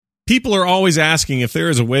People are always asking if there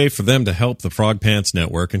is a way for them to help the Frog Pants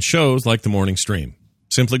Network and shows like the Morning Stream.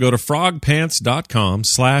 Simply go to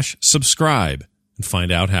frogpants.com/subscribe and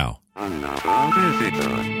find out how. Another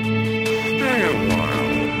visitor. Stay a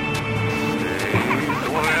while. Stay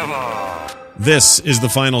forever. This is the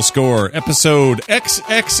final score, episode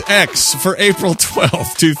XXX for April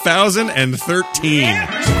 12th, 2013.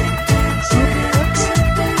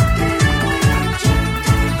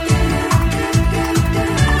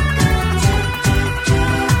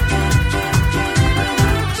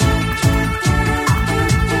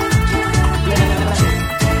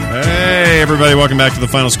 Hey, everybody, welcome back to the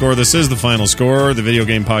final score. This is the final score, the video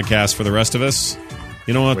game podcast for the rest of us.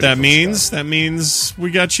 You know what that means? That means we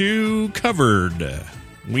got you covered.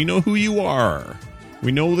 We know who you are.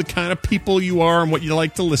 We know the kind of people you are and what you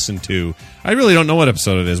like to listen to. I really don't know what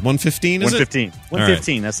episode it is. 115, is 115. it?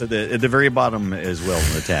 115. Right. That's at the very bottom as well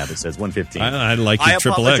in the tab. It says 115. I like the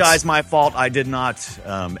triple X. I apologize. My fault. I did not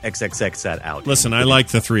XXX that out. Listen, I like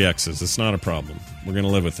the 3 X's. It's not a problem. We're going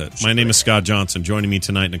to live with it. My name is Scott Johnson. Joining me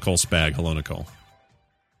tonight, Nicole Spag. Hello, Nicole.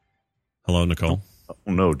 Hello, Nicole. Oh,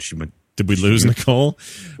 no. Did we lose Nicole?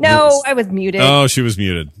 No, I was muted. Oh, she was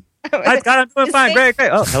muted. I'm doing fine. Great.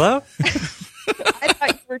 Oh, hello? I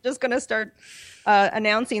thought you were just going to start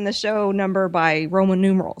announcing the show number by Roman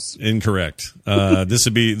numerals. Incorrect. This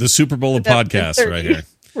would be the Super Bowl of podcasts right here.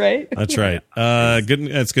 Right? That's right. Good.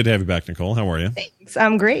 It's good to have you back, Nicole. How are you? Thanks.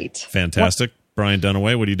 I'm great. Fantastic. Brian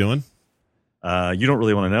Dunaway, what are you doing? You don't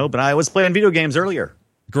really want to know, but I was playing video games earlier.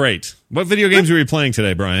 Great. What video games were you playing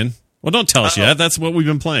today, Brian? Well, don't tell us yet. That's what we've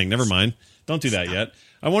been playing. Never mind. Don't do that yet.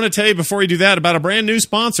 I want to tell you before you do that about a brand new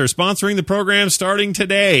sponsor sponsoring the program starting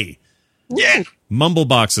today. Yeah.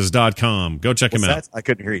 Mumbleboxes.com. Go check him out. I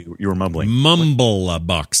couldn't hear you. You were mumbling.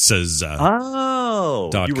 Mumbleboxes.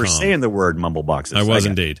 You were saying the word mumbleboxes. I was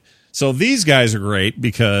indeed. So these guys are great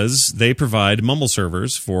because they provide mumble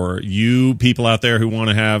servers for you people out there who want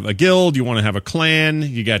to have a guild, you want to have a clan,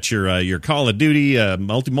 you got your Call of Duty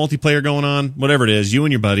multiplayer going on, whatever it is, you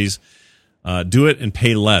and your buddies do it and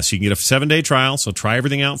pay less. You can get a 7-day trial, so try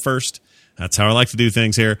everything out first. That's how I like to do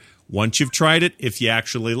things here. Once you've tried it, if you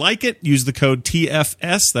actually like it, use the code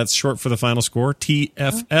TFS. That's short for the final score.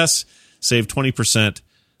 TFS. Save 20%.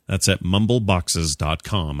 That's at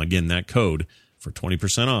mumbleboxes.com. Again, that code for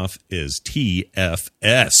 20% off is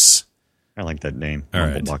TFS. I like that name. All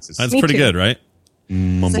right. Mumbleboxes. That's pretty good, right?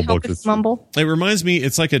 Mumbleboxes. Mumble? It reminds me,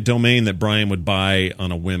 it's like a domain that Brian would buy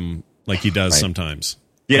on a whim, like he does sometimes.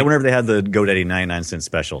 Yeah, whenever they had the GoDaddy 99-cent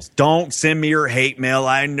specials. Don't send me your hate mail.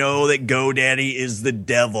 I know that GoDaddy is the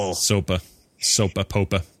devil. Sopa,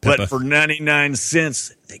 Popa. But for 99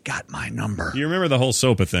 cents, they got my number. You remember the whole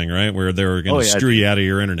SOPA thing, right? Where they were going to screw you out of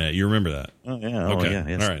your internet. You remember that? Oh, yeah. Okay.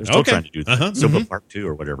 Yes. All right. They're still trying to do that. SOPA Part 2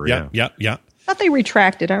 or whatever. Yeah. I thought they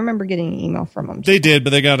retracted. I remember getting an email from them. They did,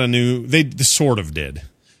 but they got a new... They sort of did.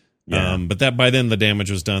 Yeah. But that by then, the damage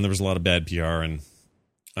was done. There was a lot of bad PR, and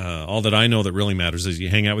all that I know that really matters is you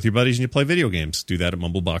hang out with your buddies and you play video games. Do that at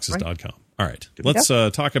mumbleboxes.com. Right. All right. Let's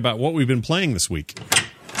talk about what we've been playing this week.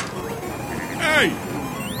 Hey!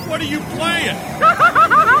 What are you playing?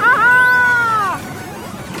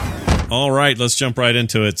 All right, let's jump right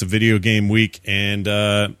into it. It's a video game week, and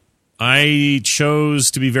I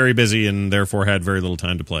chose to be very busy and therefore had very little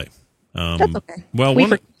time to play. That's okay. Well,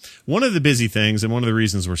 one of the busy things, and one of the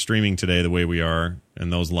reasons we're streaming today the way we are,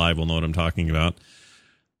 and those live will know what I'm talking about,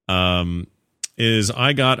 is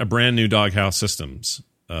I got a brand new Doghouse system.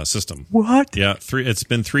 What? Yeah, it's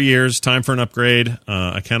been 3 years. Time for an upgrade.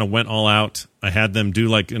 I kind of went all out. I had them do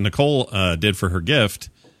like Nicole did for her gift,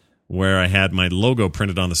 where I had my logo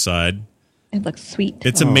printed on the side. It looks sweet.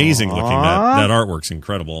 It's amazing looking. That artwork's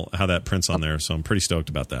incredible, how that prints on there. So I'm pretty stoked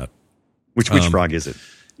about that. Which frog is it?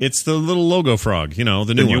 It's the little logo frog, the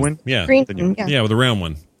new one. Yeah. Green, yeah, with the round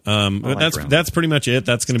one. That's pretty much it.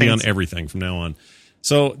 That's going to be on everything from now on.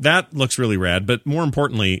 So that looks really rad, but more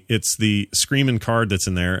importantly, it's the Screamin' card that's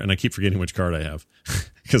in there, and I keep forgetting which card I have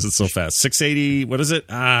because it's so fast. 680, what is it?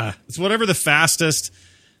 It's whatever the fastest.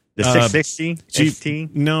 The 660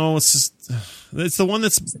 XT? No, it's the one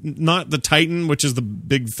that's not the Titan, which is the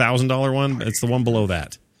big $1,000 one. It's the one below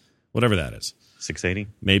that, whatever that is. 680?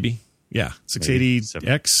 Maybe. Yeah,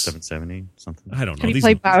 680X, 770, something. I don't know. Have you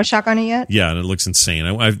played BioShock on it yet? Yeah, and it looks insane.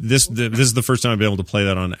 This is the first time I've been able to play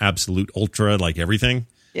that on absolute ultra, like everything.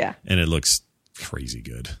 Yeah, and it looks crazy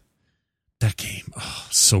good. That game,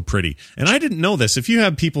 so pretty. And I didn't know this. If you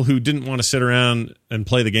have people who didn't want to sit around and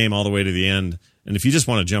play the game all the way to the end, and if you just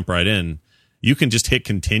want to jump right in, you can just hit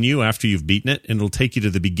continue after you've beaten it, and it'll take you to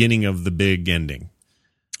the beginning of the big ending,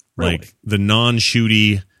 really? Like the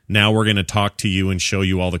non-shooty. Now we're going to talk to you and show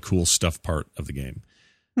you all the cool stuff part of the game.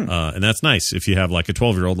 And that's nice if you have like a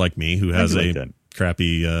 12-year-old like me who has like a that.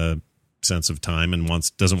 crappy sense of time and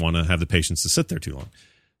doesn't want to have the patience to sit there too long.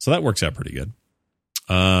 So that works out pretty good.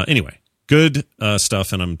 Anyway, good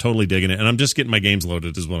stuff, and I'm totally digging it. And I'm just getting my games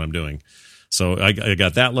loaded is what I'm doing. So I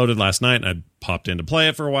got that loaded last night, and I popped in to play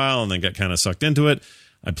it for a while and then got kind of sucked into it.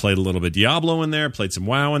 I played a little bit Diablo in there, played some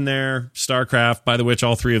WoW in there, StarCraft, by the which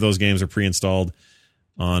all 3 of those games are pre-installed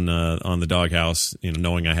on the Doghouse,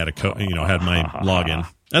 knowing I had had my login.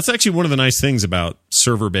 That's actually one of the nice things about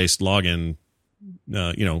server-based login,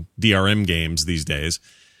 DRM games these days,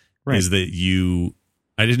 is that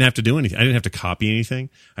I didn't have to do anything. I didn't have to copy anything.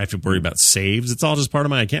 I have to worry about saves. It's all just part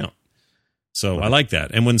of my account. So I like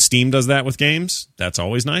that. And when Steam does that with games, that's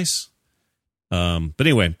always nice. But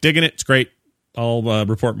anyway, digging it. It's great. I'll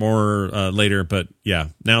report more later. But yeah,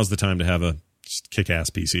 now's the time to have a kick-ass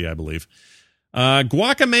PC, I believe.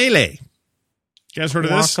 Guacamelee. You guys heard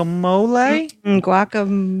of this? Guacamole?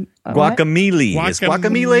 Guacamole. Is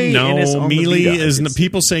guacamole? No, melee is.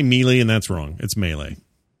 People say melee, and that's wrong. It's melee.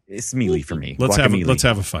 It's melee for me. Let's have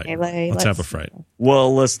a fight. Melee. Let's have a fight.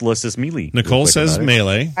 Well, let's just melee. Nicole says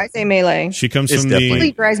melee. I say melee. She comes It's from definitely-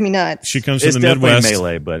 It drives me nuts. She comes It's from the definitely Midwest.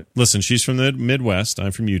 melee, but Listen, she's from the Midwest.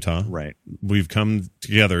 I'm from Utah. right. We've come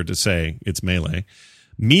together to say it's melee.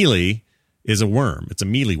 Mealy is a worm. It's a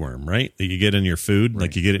mealy worm, right? That you get in your food,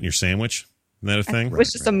 like you get it in your sandwich. Isn't that a thing? It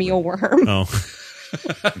was just a mealworm. Oh,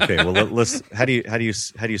 Okay. Well, let's. How do you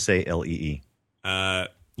say lee?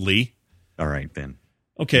 Lee. All right then.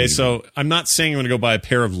 Okay, so I'm not saying I'm going to go buy a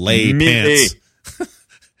pair of lay Mealy. pants.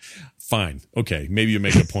 Fine. Okay, maybe you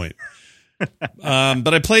make a point.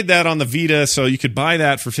 But I played that on the Vita, so you could buy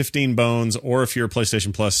that for 15 bones, or if you're a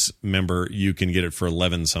PlayStation Plus member, you can get it for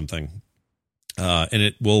 11 something. And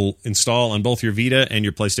it will install on both your Vita and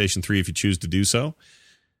your PlayStation 3 if you choose to do so.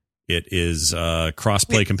 It is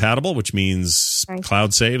cross-play compatible, which means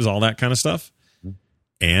cloud saves, all that kind of stuff.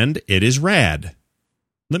 And it is rad.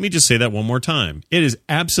 Let me just say that one more time. It is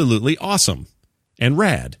absolutely awesome and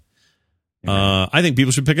rad. I think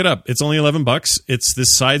people should pick it up. It's only $11. It's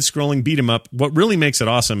this side-scrolling beat 'em up. What really makes it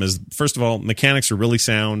awesome is, first of all, mechanics are really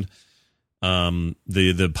sound.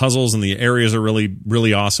 The puzzles and the areas are really,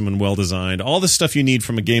 really awesome and well designed. All the stuff you need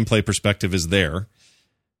from a gameplay perspective is there.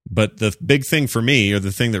 But the big thing for me, or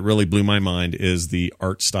the thing that really blew my mind, is the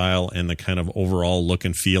art style and the kind of overall look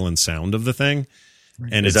and feel and sound of the thing.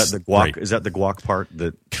 And Is it's that the guac? great. Is that the guac part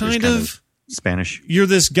that is Kind of. Spanish? You're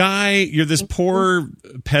this guy, you're this poor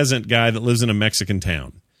peasant guy that lives in a Mexican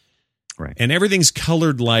town. Right. And everything's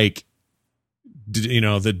colored like,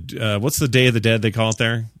 what's the Day of the Dead they call it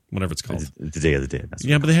there? Whatever it's called. The Day of the Dead. That's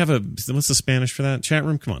Yeah, but they have what's the Spanish for that? Chat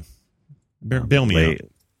room? Come on. Bail me out.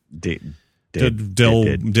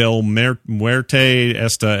 Del Muerte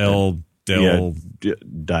Esta El Del...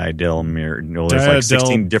 Dia del Mir. No, there's like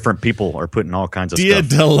 16 different people are putting all kinds of Dia stuff.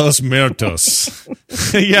 de los Muertos.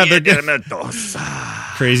 Yeah, Dia they're de Muertos.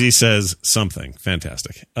 Crazy says something.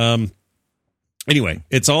 Fantastic. Anyway,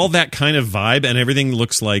 it's all that kind of vibe, and everything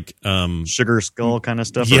looks like Sugar Skull kind of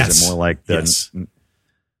stuff. Or Yes. is it more like the Yes.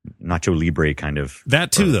 Nacho Libre kind of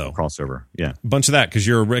that too, though. crossover? Yeah. A bunch of that because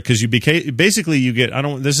you basically you get.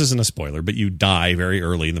 This isn't a spoiler, but you die very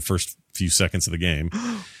early in the first few seconds of the game.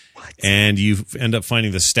 And you end up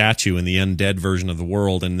finding the statue in the undead version of the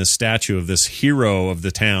world, and this statue of this hero of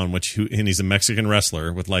the town, and he's a Mexican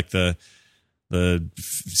wrestler with like the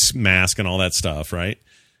mask and all that stuff, right?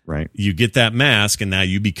 Right. You get that mask, and now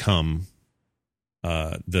you become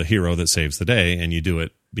the hero that saves the day, and you do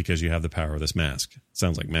it because you have the power of this mask.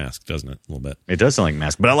 Sounds like Mask, doesn't it? A little bit. It does sound like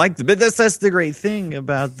Mask, but I like but that's the great thing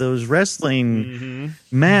about those wrestling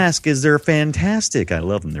Mask is they're fantastic. I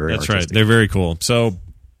love them. They're very That's right. artistic. They're very cool. So,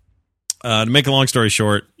 to make a long story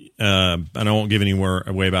short, and I won't give any more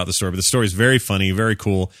away about the story, but the story is very funny, very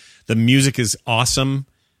cool. The music is awesome.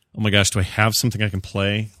 Oh my gosh, do I have something I can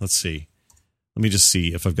play? Let's see. Let me just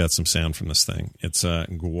see if I've got some sound from this thing. It's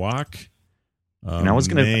Guac. And I was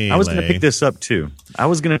gonna pick this up too. I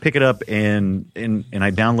was gonna pick it up and I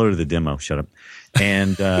downloaded the demo. Shut up.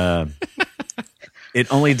 And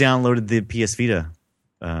it only downloaded the PS Vita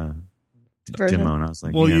Version. demo, and I was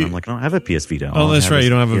like, Well, I'm like, I don't have a PS Vita. Oh, that's right. You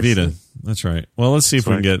don't have a PS Vita. That's right. Well, let's see if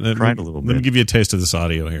So we can I get. cried a little Let me bit. give you a taste of this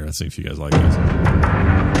audio here. Let's see if you guys like this.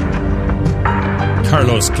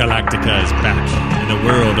 Carlos Galactica is back in the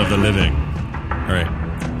world of the living. All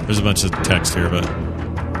right. There's a bunch of text here, but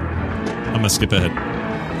I'm going to skip ahead.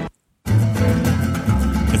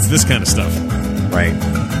 It's this kind of stuff. Right.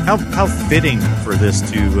 How fitting for this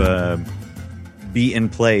to be in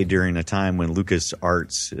play during a time when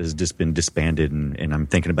LucasArts has just been disbanded, and I'm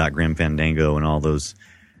thinking about Grim Fandango and all those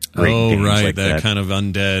great games right. like that kind of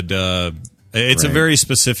undead It's a Right. very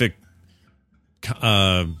specific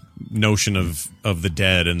notion of the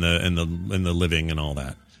dead and the living and all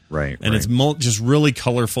that. Right. And it's just really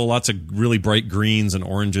colorful, lots of really bright greens and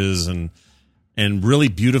oranges and really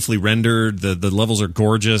beautifully rendered. The levels are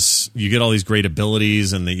gorgeous. You get all these great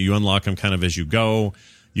abilities, and you unlock them kind of as you go.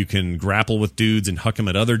 You can grapple with dudes and huck them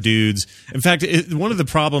at other dudes. In fact, one of the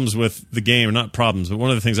problems with the game, or not problems, but one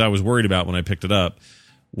of the things I was worried about when I picked it up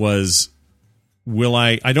was,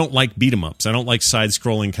 I don't like beat 'em ups. I don't like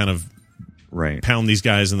side-scrolling kind of right. pound these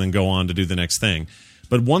guys and then go on to do the next thing.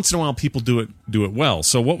 But once in a while, people do it well.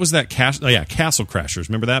 So what was that? Castle Crashers.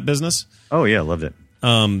 Remember that business? Oh yeah, loved it.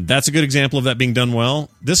 That's a good example of that being done well.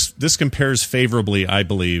 This compares favorably, I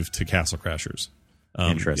believe, to Castle Crashers.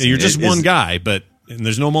 Interesting. You're just one guy, and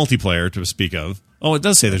there's no multiplayer to speak of. Oh, it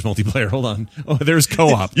does say there's multiplayer. Hold on. Oh, there's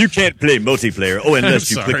co-op. You can't play multiplayer. Oh,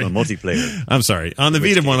 unless you sorry. click on multiplayer. I'm sorry. On the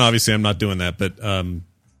Vita one, obviously, I'm not doing that, but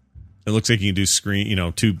it looks like you can do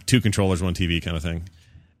screen, two controllers, one TV kind of thing.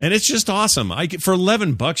 And it's just awesome. For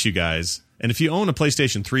 $11, you guys, and if you own a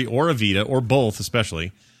PlayStation 3 or a Vita, or both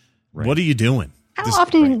especially, what are you doing? How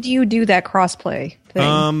often do you do that crossplay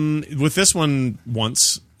thing? With this one,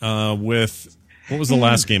 once. What was the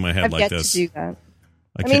last game I had I've like yet this? to do that.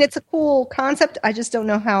 I mean, it's a cool concept. I just don't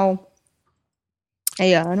know how.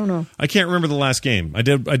 Yeah, I don't know. I can't remember the last game. I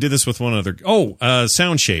did this with one other.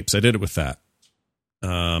 Sound Shapes. I did it with that.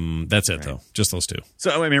 That's it though. Just those two.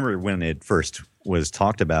 So I remember when it first was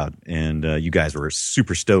talked about, and you guys were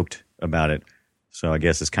super stoked about it. So I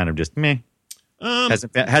guess it's kind of just meh.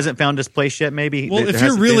 Hasn't found its place yet. Maybe. Well, if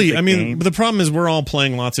you're really, but the problem is we're all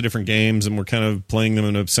playing lots of different games, and we're kind of playing them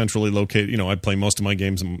in a centrally located. I play most of my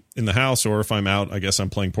games in the house, or if I'm out, I guess I'm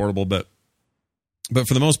playing portable. But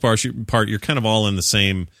for the most part, you're kind of all in the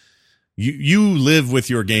same. You live with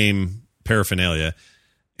your game paraphernalia,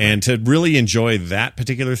 and to really enjoy that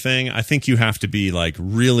particular thing, I think you have to be like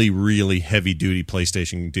really, really heavy duty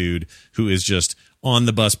PlayStation dude who is just on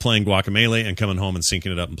the bus playing Guacamelee and coming home and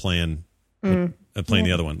syncing it up and playing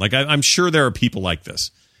the other one. Like I'm sure there are people like this,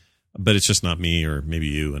 but it's just not me, or maybe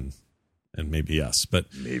you and maybe us. But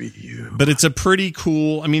maybe you. But it's a pretty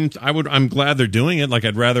cool. I mean, I'm glad they're doing it. Like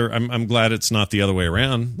I'm glad it's not the other way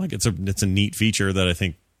around. Like it's a neat feature that I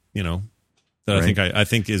think I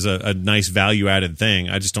think is a nice value added thing.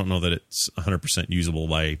 I just don't know that it's 100% usable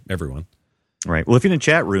by everyone. Right. Well, if you're in a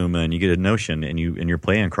chat room and you get a Notion and you're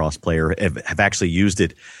playing crossplayer, have actually used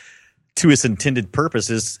it to its intended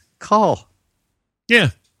purposes, call.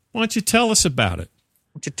 Yeah. Why don't you tell us about it?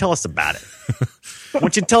 Why don't you tell us about it? Why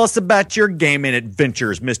don't you tell us about your gaming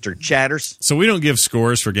adventures, Mr. Chatters? So we don't give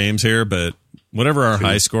scores for games here, but whatever our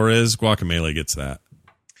high score is, Guacamelee gets that.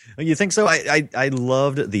 You think so? I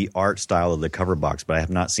loved the art style of the cover box, but I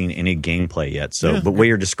have not seen any gameplay yet. So, but the way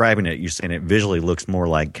you're describing it, you're saying it visually looks more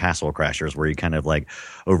like Castle Crashers, where you kind of like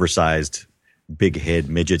oversized big head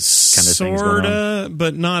midgets kind of things going on.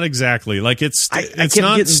 But not exactly. Like it's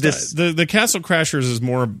not the Castle Crashers is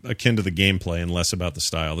more akin to the gameplay and less about the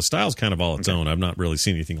style. The style's kind of all its own. I've not really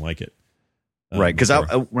seen anything like it. Right, because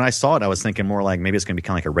when I saw it, I was thinking more like maybe it's going to be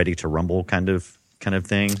kind of like a Ready to Rumble kind of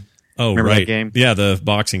thing. Oh, remember right. that game? Yeah, the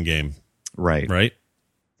boxing game. Right. Right.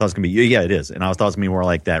 I thought it was going to be it is, and I thought it was going to be more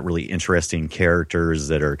like that. Really interesting characters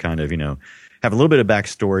that are kind of have a little bit of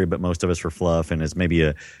backstory, but most of us for fluff, and it's maybe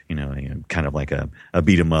a kind of like a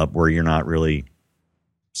beat 'em up where you're not really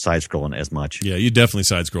side scrolling as much. Yeah, you definitely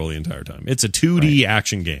side scroll the entire time. It's a 2D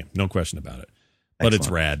action game, no question about it. But It's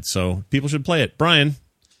rad, so people should play it. Brian,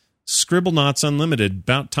 Scribblenauts Unlimited,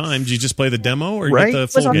 about time. Did you just play the demo or get the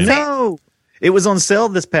full game? No. It was on sale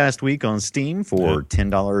this past week on Steam for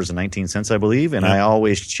 $10.19, I believe. And I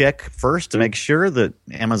always check first to make sure that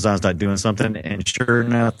Amazon's not doing something. And sure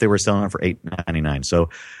enough, they were selling it for $8.99.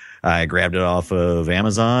 So I grabbed it off of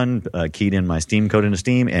Amazon, keyed in my Steam code into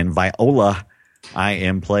Steam, and Viola, I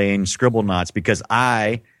am playing Scribblenauts because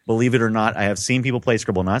believe it or not, I have seen people play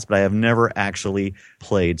Scribblenauts, but I have never actually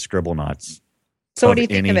played Scribblenauts. So what do you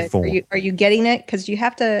think of it? Are you getting it? Because you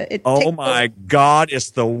have to. Oh my God!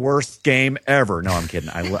 It's the worst game ever. No, I'm kidding.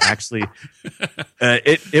 I actually,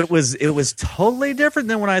 it was totally different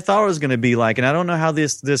than what I thought it was going to be like, and I don't know how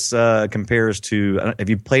this compares to. Have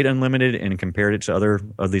you played Unlimited and compared it to other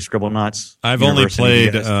of these Scribblenauts? I've only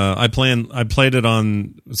played. I played it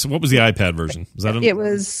on. So what was the iPad version? Was that? It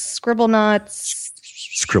was Scribblenauts.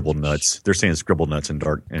 Scribblenuts. They're saying Scribblenuts in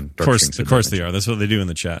dark. Of course they are. That's what they do in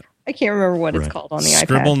the chat. I can't remember what it's called on the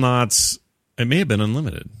iPad. Scribblenauts. It may have been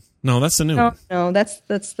Unlimited. No, that's the new one. No, that's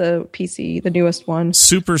the PC, the newest one.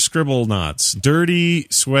 Super Scribble Knots. Dirty,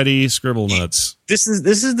 sweaty Scribble Nuts. This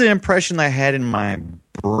is the impression I had in my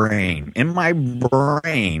brain. In my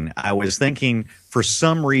brain, I was thinking for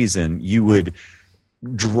some reason you would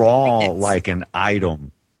draw like an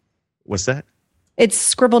item. What's that?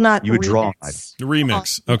 It's Scribblenauts. You would draw Remix. The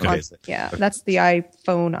remix. Okay. Yeah, that's the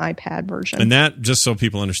iPhone, iPad version. And that, just so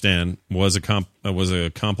people understand, was a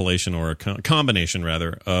compilation or a combination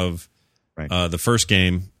rather of the first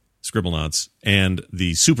game, Scribblenauts, and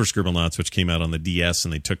the Super Scribblenauts, which came out on the DS,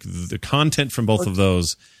 and they took the content from both of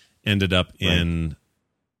those, ended up in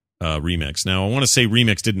Remix. Now, I want to say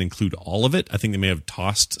Remix didn't include all of it. I think they may have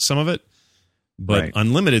tossed some of it, but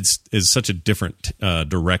Unlimited is such a different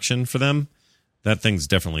direction for them. That thing's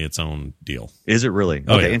definitely its own deal. Is it really?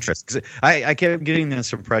 Oh, okay, yeah. Interesting. 'Cause I kept getting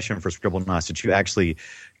this impression for Scribblenauts that you actually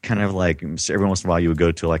kind of like every once in a while you would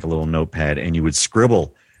go to like a little notepad and you would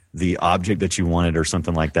scribble the object that you wanted or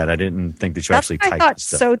something like that. I didn't think that you actually typed I thought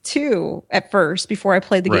stuff. so too at first before I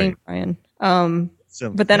played the game, Ryan.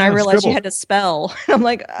 But then I realized scribble. you had to spell. I'm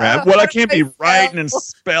like, well, I can't be writing and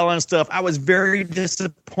spelling stuff. I was very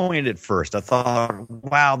disappointed at first. I thought,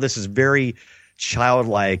 wow, this is very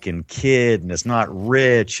childlike and kid, and it's not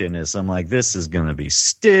rich, and I'm like, this is going to be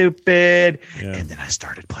stupid. Yeah. And then I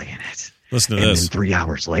started playing it. Listen to this. And 3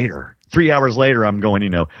 hours later, I'm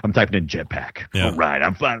going, I'm typing in jetpack. Yeah. All right,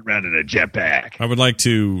 I'm flying around in a jetpack. I would like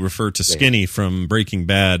to refer to Skinny from Breaking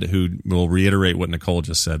Bad, who will reiterate what Nicole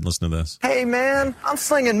just said. Listen to this. Hey, man, I'm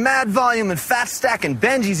slinging mad volume and fat stacking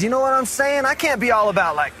Benjis. You know what I'm saying? I can't be all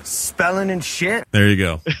about, like, spelling and shit. There you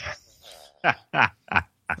go.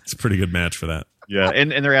 It's a pretty good match for that. Yeah,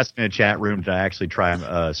 and they're asking in the chat room to actually try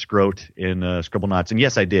Scrote in Scribblenauts, and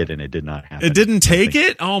yes, I did, and it did not happen. It didn't take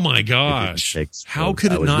it? Oh my gosh! How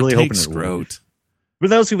could it not take Scrote? For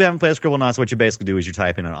those who haven't played Scribblenauts, what you basically do is you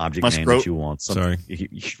type in an object name that you want. Sorry,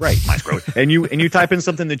 right, my Scrote, and you type in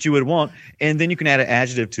something that you would want, and then you can add an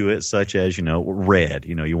adjective to it, such as red.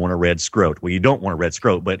 You want a red Scrote. Well, you don't want a red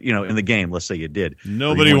Scrote, but in the game, let's say you did.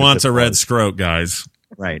 Nobody wants a red Scrote, guys.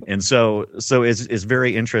 Right, and so it's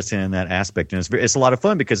very interesting in that aspect, and it's a lot of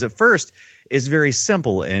fun because at first it's very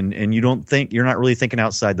simple, and you're not really thinking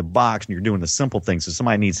outside the box, and you're doing the simple things. So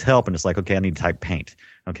somebody needs help, and it's like, okay, I need to type paint.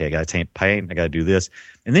 Okay, I got to type paint. I got to do this,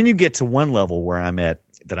 and then you get to one level where I'm at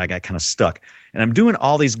that I got kind of stuck, and I'm doing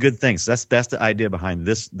all these good things. That's the idea behind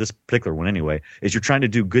this particular one anyway. Is you're trying to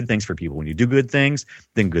do good things for people. When you do good things,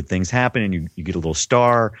 then good things happen, and you get a little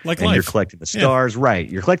star, like and life. You're collecting the stars. Yeah. Right,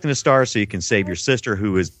 you're collecting the stars so you can save your sister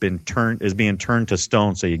who is being turned to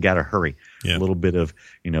stone. So you got to hurry. Yeah. A little bit of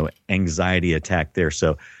anxiety attack there.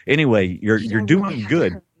 So anyway, you're doing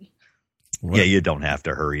good. What? Yeah, you don't have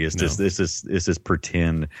to hurry. It's just this is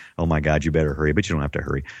pretend. Oh my God, you better hurry, but you don't have to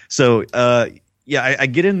hurry. So I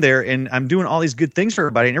get in there and I'm doing all these good things for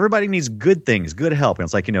everybody, and everybody needs good things, good help. And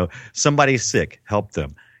it's like somebody's sick, help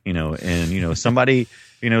them. Somebody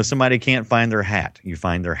can't find their hat, you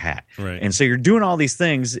find their hat. Right. And so you're doing all these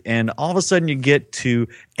things, and all of a sudden you get to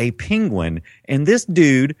a penguin, and this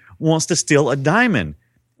dude wants to steal a diamond.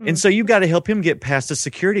 And so you got to help him get past a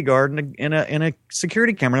security guard in a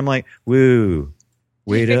security camera. I'm like, woo,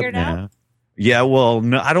 wait up now. Yeah, well,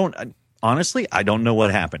 no, I don't. Honestly, I don't know what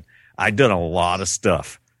happened. I did a lot of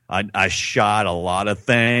stuff. I shot a lot of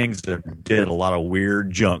things, did a lot of weird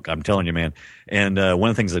junk. I'm telling you, man. And one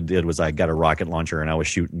of the things I did was I got a rocket launcher and I was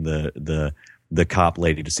shooting the cop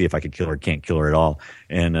lady to see if I could kill her. Can't kill her at all.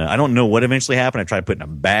 And I don't know what eventually happened. I tried putting a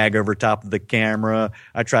bag over top of the camera.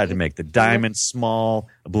 I tried to make the diamond small.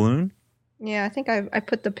 A balloon? Yeah, I think I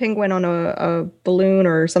put the penguin on a balloon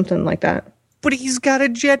or something like that. But he's got a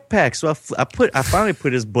jetpack. So I finally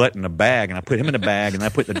put his butt in a bag, and I put him in a bag, and I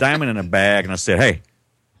put the diamond in a bag, and I said, hey,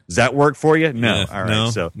 does that work for you? No. Yeah, all right.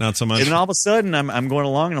 No, so not so much. And then all of a sudden, I'm going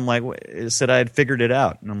along, and I'm like, it said I had figured it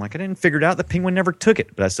out. And I'm like, I didn't figure it out. The penguin never took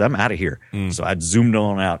it. But I said, I'm out of here. So I zoomed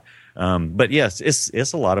on out. But yes,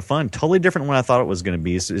 it's a lot of fun. Totally different than what I thought it was going to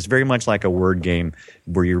be. It's very much like a word game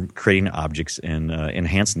where you're creating objects and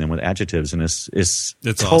enhancing them with adjectives. And it's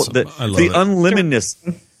awesome. I love it.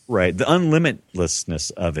 Unlimitedness. Right, the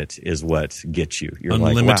unlimitlessness of it is what gets you. You're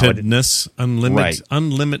unlimitedness, like, wow,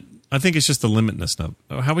 unlimit. I think it's just the limitness of.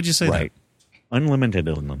 How would you say that? Unlimited.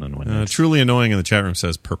 Truly annoying in the chat room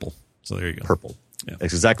says purple. So there you go. Purple. Yeah.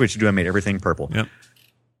 That's exactly what you do. I made everything purple. Yep.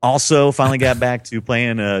 Also, finally got back to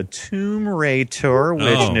playing a Tomb Raider,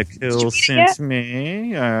 which Nicole sent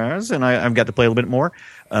me. Yes, and I've got to play a little bit more.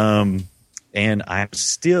 And I'm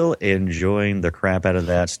still enjoying the crap out of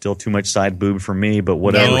that. Still too much side boob for me, but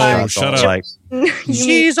whatever. No, shut up. Like,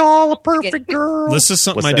 she's all a perfect girl. This is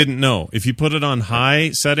something I didn't know. If you put it on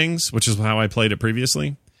high settings, which is how I played it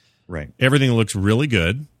previously, Right. Everything looks really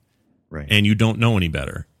good, Right. and you don't know any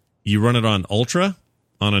better. You run it on Ultra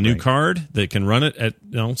on a new Right. card that can run it at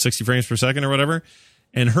 60 frames per second or whatever,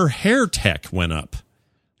 and her hair tech went up.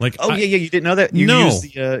 Like, Oh yeah, you didn't know that? You No. used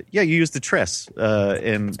the you used the tress,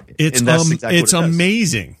 and it's and that's exactly it's what it does.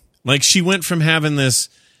 amazing. Like, she went from having this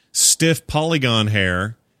stiff polygon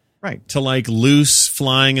hair Right? to like loose,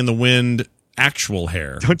 flying in the wind actual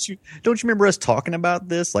hair. Don't you remember us talking about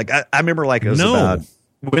this? Like I remember like it was No. about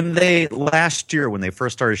when last year when they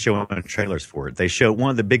first started showing trailers for it. They showed one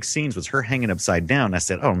of the big scenes was her hanging upside down. I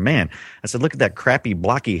said, "Oh man!" I said, "Look at that crappy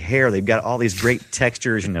blocky hair. They've got all these great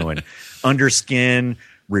textures, and underskin."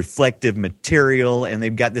 Reflective material, and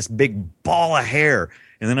they've got this big ball of hair.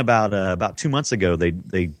 And then about 2 months ago,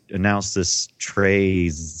 they announced this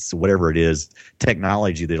trays, whatever it is,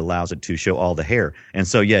 technology that allows it to show all the hair. And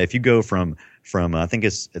so, yeah, if you go from I think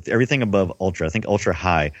it's everything above ultra. I think ultra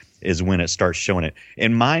high is when it starts showing it.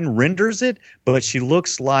 And mine renders it, but she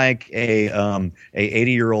looks like a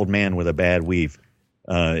 80-year-old man with a bad weave.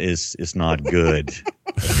 Is not good.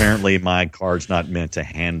 Apparently, my card's not meant to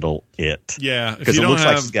handle it. Yeah, if because you it don't looks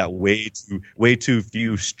like have- she's got way too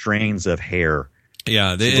few strains of hair.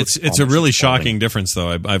 Yeah, looks it's a really almost shocking balding. difference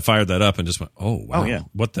though. I fired that up and just went, oh wow, Oh, yeah.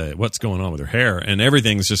 what's going on with her hair? And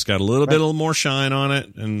everything's just got a little bit more shine on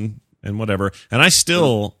it and whatever. And I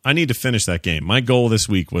need to finish that game. My goal this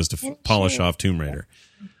week was to polish off Tomb Raider.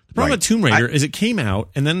 The problem Right. with Tomb Raider is it came out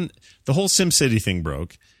and then the whole SimCity thing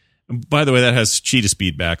broke. And by the way, that has cheetah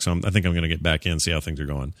speed back, so I think I'm going to get back in, see how things are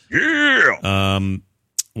going. Yeah.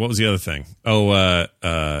 What was the other thing? I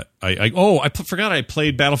forgot I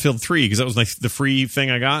played Battlefield 3 because that was like the free thing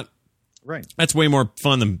I got. Right. That's way more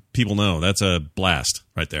fun than people know. That's a blast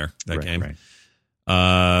right there, that Right, game. right.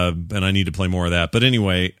 And I need to play more of that. But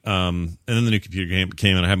anyway, and then the new computer game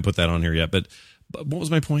came, and I haven't put that on here yet. But what was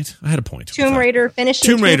my point? I had a point. Tomb Raider finishing.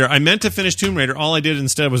 Tomb Raider. I meant to finish Tomb Raider. All I did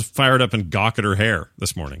instead was fire it up and gawk at her hair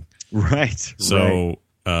this morning. Right. So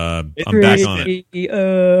I'm back on it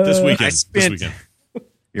this weekend.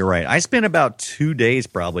 You're right. I spent about 2 days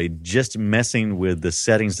probably just messing with the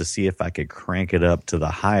settings to see if I could crank it up to the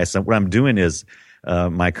highest. And what I'm doing is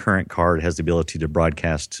my current card has the ability to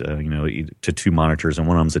broadcast, to two monitors, and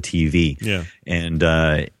one of them's a TV. Yeah.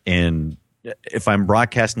 And if I'm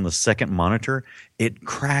broadcasting the second monitor, it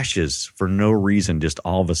crashes for no reason, just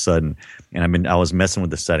all of a sudden. And I was messing with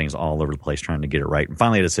the settings all over the place trying to get it right. And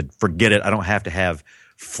finally, I just said, forget it. I don't have to have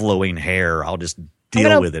flowing hair. I'll just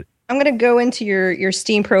deal with it. I'm going to go into your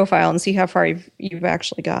Steam profile and see how far you've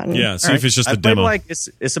actually gotten. Yeah, see if it's just a I've demo. played it's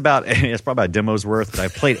probably about a demo's worth, but I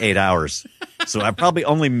played 8 hours, so I probably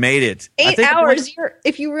only made it 8 hours.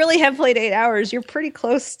 If you really have played 8 hours, you're pretty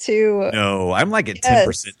close to. No, I'm like at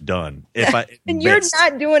 10% done. And you're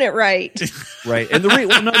not doing it right. Right, and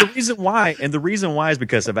the reason why is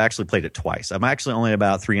because I've actually played it twice. I'm actually only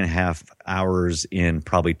about 3.5 hours in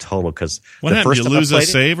probably total. Because what happened? You lose a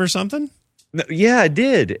save or something? No, yeah, I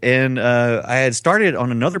did, and I had started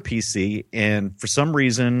on another PC, and for some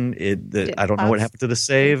reason, I don't know what happened to the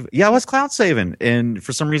save. Yeah, I was cloud saving, and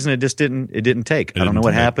for some reason, it just didn't take. I don't know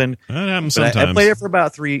what happened. That happens But sometimes. I played it for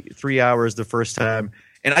about three hours the first time,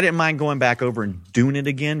 and I didn't mind going back over and doing it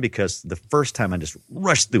again because the first time I just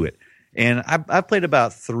rushed through it, and I played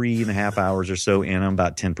about 3.5 hours or so, and I'm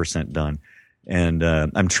about 10% done. And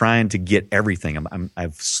I'm trying to get everything.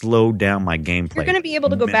 I've slowed down my gameplay. You're going to be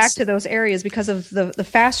able to go back to those areas because of the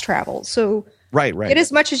fast travel. So right. Get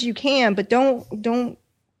as much as you can, but don't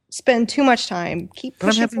spend too much time. Keep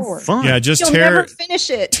pushing forward. Fun. Yeah, just You'll never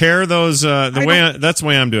finish it. Tear those. That's the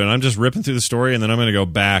way I'm doing it. I'm just ripping through the story, and then I'm going to go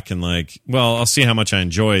back and I'll see how much I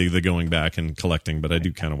enjoy the going back and collecting. But I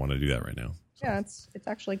do kind of want to do that right now. Yeah, it's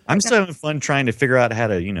actually. I'm still having fun trying to figure out how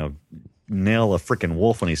to nail a freaking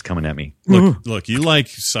wolf when he's coming at me. Look, you like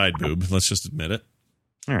side boob. Let's just admit it.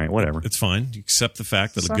 All right, whatever. It's fine. You accept the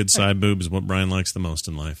fact that a good side boob is what Brian likes the most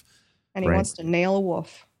in life. And he wants to nail a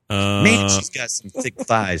wolf. Maybe she's got some thick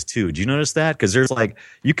thighs too. Do you notice that? Because there's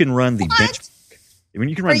you can run the bench. When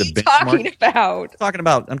you can run the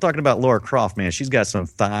benchmark. I'm talking about Laura Croft, man. She's got some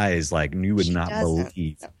thighs like you would not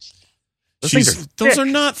believe. Those are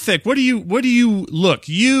not thick. What do you look?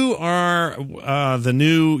 You are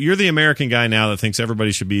you're the American guy now that thinks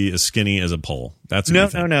everybody should be as skinny as a pole. That's no.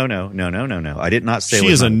 I did not say she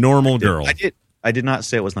is a normal girl. I did not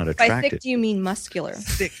say it was not attractive. By thick, do you mean muscular?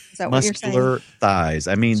 Thick, is that what you're saying? Muscular thighs.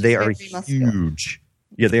 I mean, they are muscular. huge.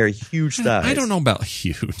 Yeah, they are huge thighs. I don't know about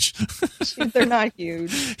huge. They're not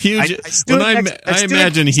huge. Huge. When I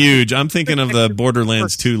imagine huge, I'm thinking of the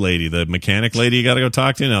Borderlands 2 lady, the mechanic lady you got to go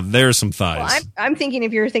talk to. Now, there's some thighs. Well, I'm thinking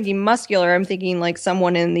if you're thinking muscular, I'm thinking like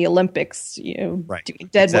someone in the Olympics, doing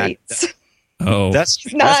dead weights. Oh,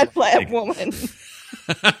 That's Not that's Black Woman.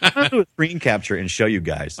 I'm gonna do a screen capture and show you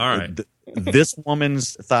guys. All right. This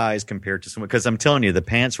woman's thighs compared to someone, because I'm telling you, the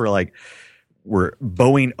pants were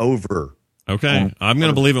bowing over. okay. I'm going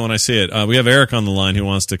to believe it when I see it. We have Eric on the line who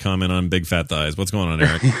wants to comment on big fat thighs. What's going on,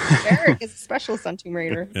 Eric? Eric is a specialist on Tomb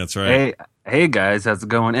Raider. That's right. Hey guys, how's it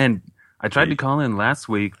going? And I tried to call in last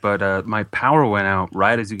week, but my power went out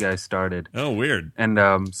right as you guys started. Oh, weird.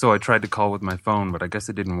 And so I tried to call with my phone, but I guess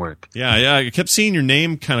it didn't work. Yeah. I kept seeing your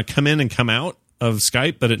name kind of come in and come out of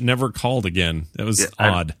Skype, but it never called again. That was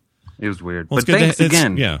odd. It was weird. Well, but thanks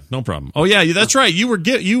again. Yeah, no problem. Oh yeah, that's right. You were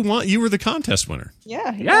the contest winner.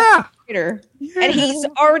 Yeah. He Yeah. was a Raider. And he's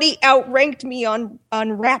already outranked me on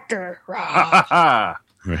Raptor. Rah.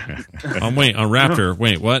 Wait, on Raptor.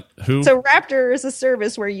 Wait, what? Who? So Raptor is a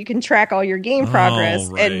service where you can track all your game progress,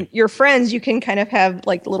 right. and your friends, you can kind of have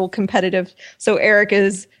like little competitive. So Eric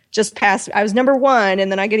is just past. I was number 1,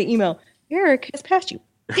 and then I get an email. Eric has passed you.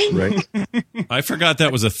 Right. I forgot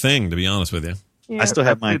that was a thing, to be honest with you. Yeah. I still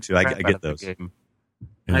have mine played too. I crap out get of the those. game.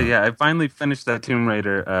 Yeah. Yeah, I finally finished that Tomb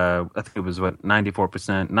Raider. I think it was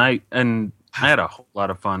 94%. And I had a whole lot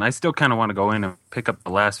of fun. I still kind of want to go in and pick up the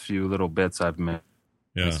last few little bits I've missed.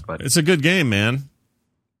 Yeah, But it's a good game, man.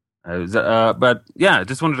 but yeah, I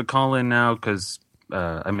just wanted to call in now because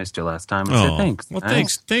I missed you last time. I said thanks. Well,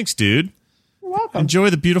 thanks, dude. You're welcome. Enjoy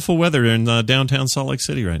the beautiful weather in downtown Salt Lake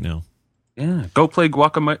City right now. Yeah, go play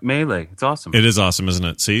Guacamelee. It's awesome. It is awesome, isn't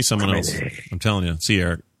it? See, someone else. I'm telling you. See,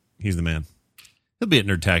 Eric. He's the man. He'll be at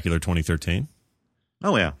Nerdtacular 2013.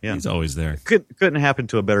 Oh yeah. He's always there. Couldn't happen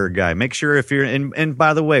to a better guy. Make sure if you're and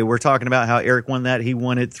by the way, we're talking about how Eric won that. He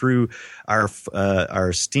won it through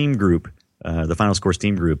our Steam group, the Final Score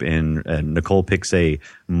Steam group, and Nicole picks a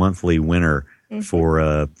monthly winner for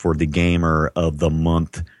the Gamer of the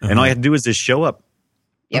Month. And all you have to do is just show up.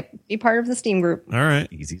 Yep. Be part of the Steam group. All right.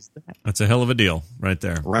 Easy as that. That's a hell of a deal right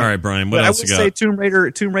there. Right. All right, Brian, what But else I you would got? say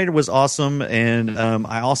Tomb Raider was awesome, and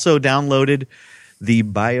I also downloaded the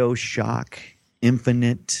BioShock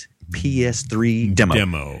Infinite PS3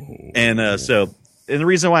 demo. And the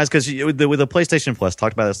reason why is because with the PlayStation Plus,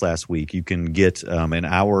 talked about this last week, you can get an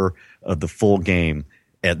hour of the full game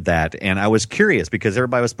at that. And I was curious because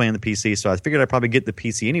everybody was playing the PC, so I figured I'd probably get the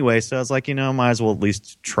PC anyway. So I was like, might as well at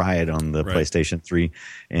least try it on the PlayStation 3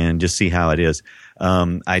 and just see how it is.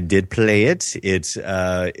 I did play it. It's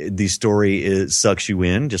the story sucks you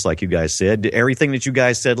in, just like you guys said. Everything that you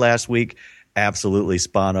guys said last week, absolutely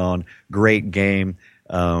spot on. Great game.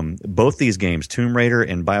 Both these games, Tomb Raider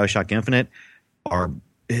and BioShock Infinite, are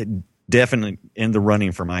definitely in the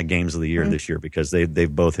running for my games of the year this year because they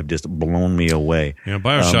both have just blown me away. Yeah,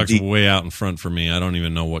 BioShock's way out in front for me. I don't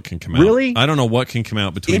even know what can come out. Really? I don't know what can come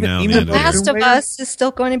out between now and even the end of the Last year. of Us is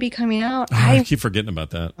still going to be coming out. I keep forgetting about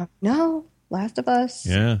that. No, Last of Us.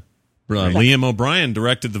 Yeah. Liam O'Brien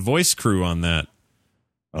directed the voice crew on that.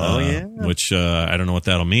 Oh, yeah. Which I don't know what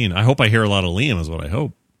that'll mean. I hope I hear a lot of Liam is what I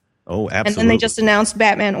hope. Oh, absolutely. And then they just announced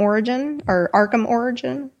Batman Origin or Arkham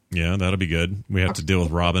Origin. Yeah, that'll be good. We have to deal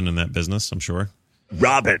with Robin in that business, I'm sure.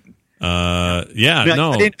 Robin. Yeah, I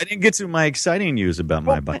no. didn't get to my exciting news about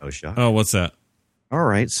my BioShock. Oh, what's that? All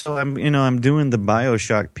right, so I'm doing the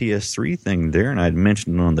BioShock PS3 thing there, and I'd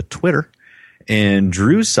mentioned it on the Twitter. And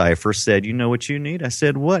Drew Cypher said, "You know what you need?" I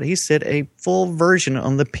said, "What?" He said, "A full version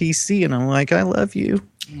on the PC." And I'm like, "I love you."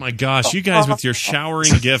 Oh my gosh, you guys with your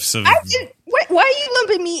showering gifts of. Why are you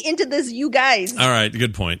lumping me into this, you guys? All right,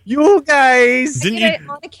 good point. You guys. Didn't Get you, it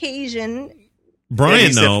on occasion.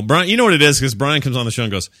 Brian? Though Brian, you know what it is because Brian comes on the show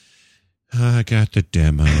and goes, "I got the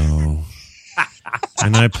demo."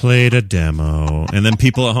 And I played a demo, and then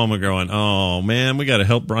people at home are going, "Oh man, we got to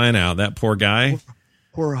help Brian out. That poor guy."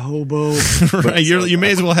 Poor hobo. Right? You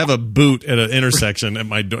may as well have a boot at an intersection at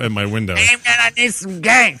my window. Hey, man, I need some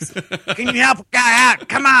gangs. Can you help a guy out?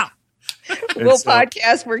 Come on. We'll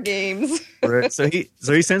podcast for games. Right. So he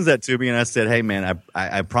sends that to me, and I said, "Hey, man,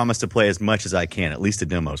 I promise to play as much as I can. At least a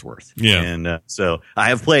demo's worth." Yeah. And so I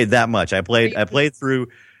have played that much. I played through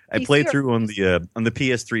on the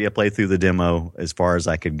PS3. I played through the demo as far as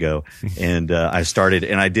I could go, and I started,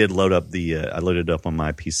 and I did load up I loaded it up on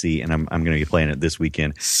my PC, and I'm going to be playing it this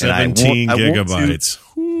weekend. 17 gigabytes.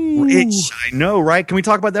 I know, right? Can we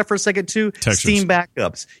talk about that for a second too? Textures. Steam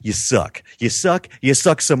backups. You suck. You suck. You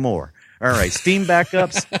suck some more. All right, Steam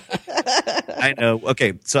backups. I know.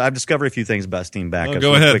 Okay, so I've discovered a few things about Steam backups. Oh,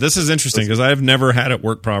 go ahead. This is interesting because I've never had it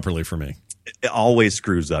work properly for me. It always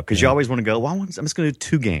screws up because you always want to go, well, I'm just going to do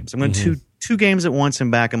 2 games. I'm going to do two games at once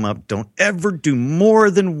and back them up. Don't ever do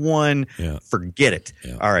more than one. Yeah. Forget it.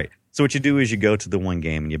 Yeah. All right. So what you do is you go to the one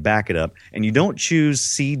game and you back it up, and you don't choose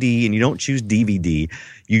CD and you don't choose DVD.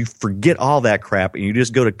 You forget all that crap and you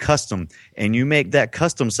just go to custom, and you make that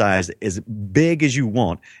custom size as big as you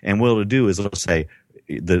want. And what it'll do is it'll say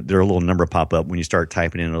there are a little number pop up when you start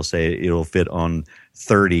typing in. It'll say it'll fit on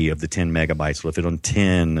 30 of the 10 megabytes. It'll fit on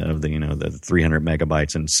 10 of the the 300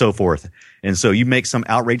 megabytes and so forth. And so you make some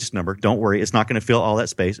outrageous number. Don't worry, it's not going to fill all that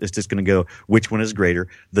space. It's just going to go which one is greater,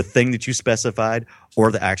 the thing that you specified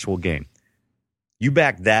or the actual game. You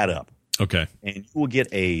back that up. Okay. And you will get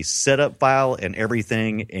a setup file and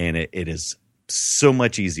everything, and it is so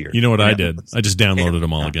much easier. You know what I did? I just downloaded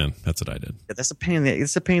them all again. That's what I did. That's a pain.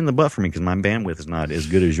 It's a pain in the butt for me because my bandwidth is not as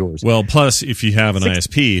good as yours. Well, plus if you have an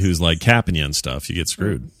ISP who's like capping you and stuff, you get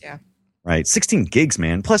screwed. Yeah. Right, 16 gigs,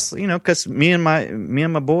 man. Plus, because me and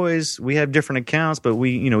my boys, we have different accounts, but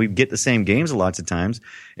we get the same games lots of times,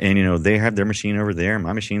 and they have their machine over there,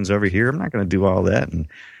 my machine's over here. I'm not going to do all that.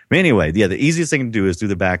 But anyway, the easiest thing to do is do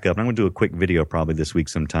the backup. I'm going to do a quick video probably this week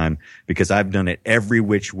sometime because I've done it every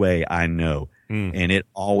which way I know. And it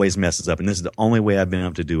always messes up. And this is the only way I've been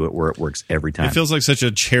able to do it where it works every time. It feels like such a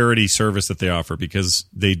charity service that they offer because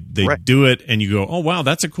they do it and you go, oh, wow,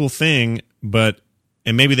 that's a cool thing.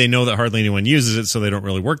 And maybe they know that hardly anyone uses it, so they don't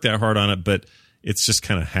really work that hard on it. But it's just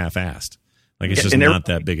kind of half-assed. Like it's just not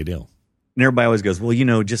that big a deal. And everybody always goes,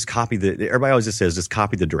 well, just copy everybody always just says, just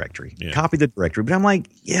copy the directory. Yeah. Copy the directory. But I'm like,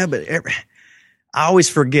 yeah, but I always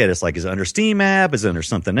forget. It's like, is it under Steam app? Is it under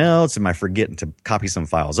something else? Am I forgetting to copy some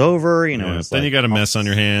files over? And it's then like, you got a mess on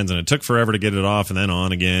your hands, and it took forever to get it off and then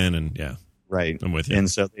on again. And right. I'm with you. And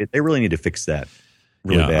so they really need to fix that.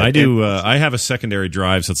 Really bad. I do. I have a secondary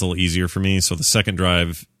drive, so it's a little easier for me. So the second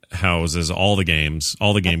drive houses all the games,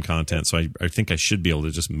 all the game content. So I think I should be able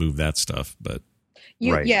to just move that stuff. But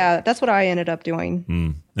Right. Yeah, that's what I ended up doing.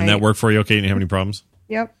 And that worked for you? Okay, you didn't have any problems?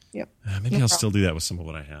 Yep. Maybe I'll still do that with some of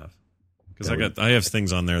what I have. Because I have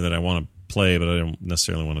things on there that I want to play, but I don't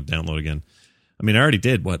necessarily want to download again. I mean, I already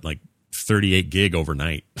did, 38 gig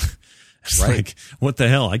overnight. It's like, what the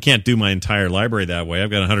hell? I can't do my entire library that way.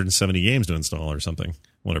 I've got 170 games to install or something,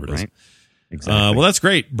 whatever it is. Right. Exactly. Well, that's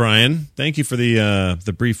great, Brian. Thank you for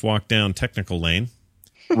the brief walk down technical lane.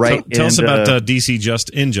 Right. Tell us about DC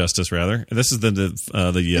Injustice, rather. This is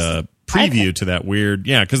the preview to that weird,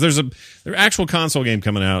 because there's an actual console game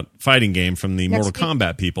coming out, fighting game from the Mortal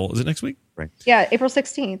Kombat people. Is it next week? Right. Yeah, April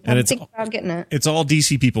 16th. And I'm thinking about getting it. It's all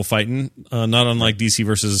DC people fighting, not unlike DC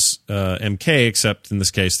versus MK, except in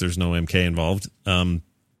this case there's no MK involved. And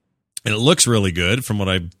it looks really good from what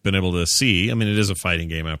I've been able to see. I mean, it is a fighting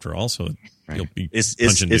game after all, so you'll be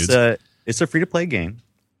punching dudes. It's a free-to-play game.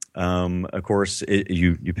 Of course,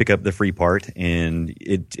 you pick up the free part, and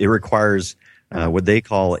it requires what they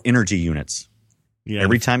call energy units. Yeah,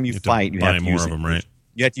 every time you fight, you have to use more of them, right?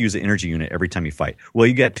 You have to use an energy unit every time you fight. Well,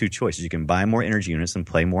 you got two choices. You can buy more energy units and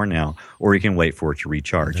play more now, or you can wait for it to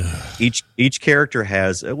recharge. Each character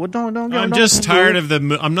has. Don't. I'm just tired of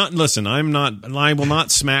the. I'm not. Listen. I'm not. I will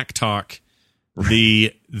not smack talk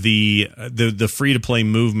the free to play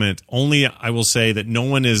movement. Only I will say that no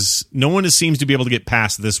one seems to be able to get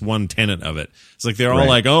past this one tenet of it. It's like they're all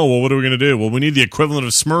like, oh, well, what are we going to do? Well, we need the equivalent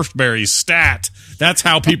of Smurfberry's stat. That's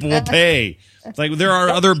how people will pay. It's like there are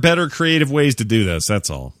other better creative ways to do this.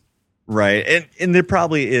 That's all. Right, and there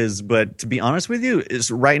probably is, but to be honest with you,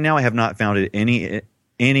 is right now I have not found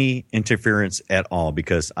any interference at all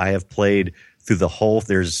because I have played through the whole.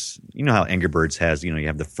 There's how Angry Birds has you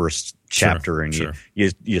have the first chapter and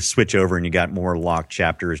you switch over and you got more locked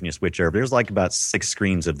chapters and you switch over. There's like about 6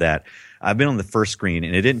 screens of that. I've been on the first screen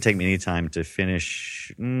and it didn't take me any time to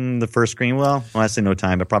finish the first screen. Well, I say no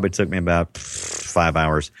time. It probably took me about 5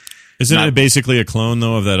 hours. Isn't it basically a clone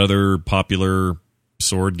though of that other popular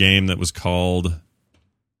sword game that was called?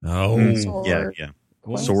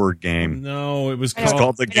 Sword game. No, it was It's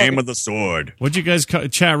called the Game of the Sword. What'd you guys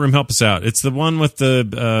chat room help us out? It's the one with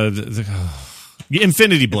the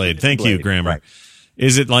Infinity Blade. Thank you, Grammar. Right.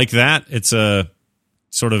 Is it like that? It's a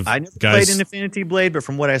sort of I never played an Infinity Blade, but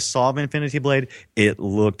from what I saw of Infinity Blade, it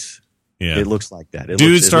looks like that.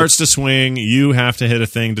 Dude starts to swing. You have to hit a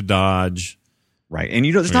thing to dodge. Right, and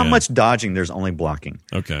there's not much dodging. There's only blocking.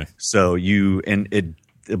 Okay. So the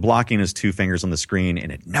blocking is 2 fingers on the screen,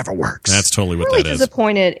 and it never works. That's totally what I'm really that is.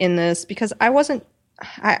 disappointed in this because I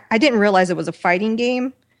didn't realize it was a fighting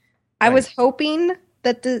game. I was hoping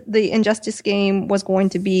that the Injustice game was going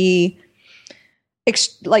to be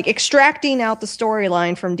extracting out the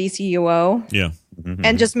storyline from DCUO,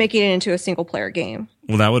 and just making it into a single player game.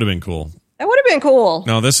 Well, that would have been cool. That would have been cool.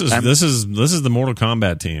 No, this is the Mortal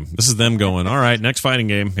Kombat team. This is them going, all right, next fighting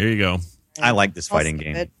game. Here you go. I like this fighting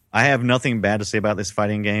game. I have nothing bad to say about this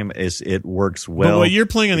fighting game. It works But well. what you're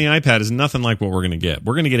playing on the iPad is nothing like what we're going to get.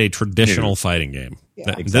 We're going to get a traditional fighting game.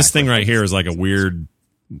 Yeah. This thing right here is like a weird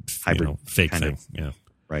Hybrid fake kind thing. of. Yeah.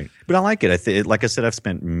 Right. But I like it. Like I said, I've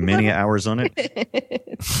spent many hours on it.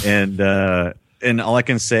 And all I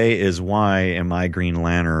can say is, why am I Green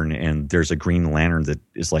Lantern? And there's a Green Lantern that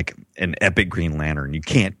is like an epic Green Lantern. You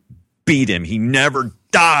can't beat him. He never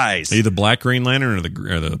dies. Are you the black Green Lantern or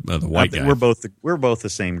the white guy? We're both the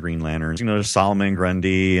same Green Lanterns. You know, there's Solomon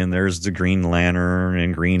Grundy, and there's the Green Lantern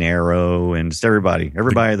and Green Arrow, and just everybody. The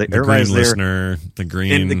Everybody's green there. listener, the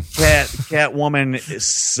green. And the Catwoman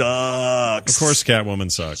sucks. Of course,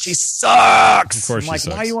 Catwoman sucks. She sucks. Of course I'm like, she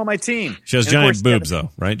why sucks. are you on my team? She has And of giant course, boobs, though,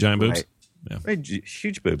 right? Giant boobs. Right. Yeah. Right,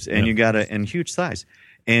 huge boobs, and Yeah. and huge thighs,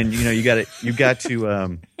 and you know you got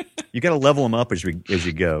to level them up as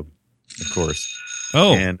you go, of course.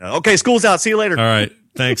 Oh, And okay, school's out. See you later. all right.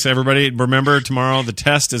 Thanks, everybody. Remember, tomorrow the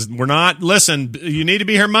test is. Listen, you need to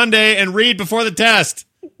be here Monday and read before the test.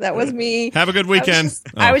 That was me. Have a good weekend.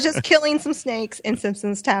 I was just killing some snakes, and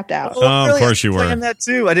Simpsons tapped out. Oh, of really? course you I'm were. playing that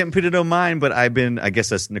too. I didn't put it on mine, but I guess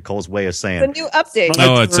that's Nicole's way of The saying. new update.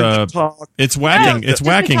 Oh, it's it's whacking. Yeah, It's just been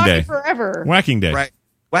whacking talking day. forever. Whacking day. Right.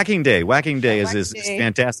 Whacking Day. Whacking Day is Whacking Day.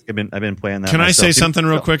 fantastic. I've been playing that. Can I myself. say something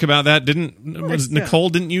real quick about that? Yeah. Nicole?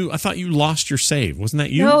 Didn't you? I thought you lost your save. Wasn't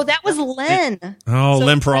that you? No, that was Len. Oh, So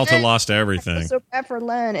Len Peralta Len- lost I everything. feel so bad for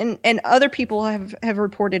Len, and other people have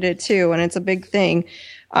reported it too, and it's a big thing.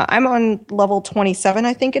 I'm on level 27,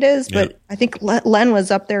 I think it is, but Yeah. I think Len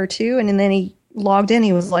was up there too, and then he logged in.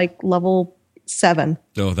 He was like level 7.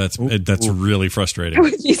 Oh, that's really I frustrating.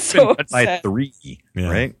 would be so by upset. 3, Yeah.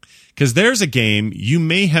 right? Because there's a game you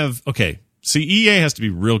may have. Okay, see, EA has to be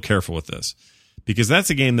real careful with this because that's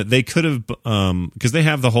a game that they could have. Because they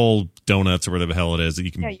have the whole donuts or whatever the hell it is that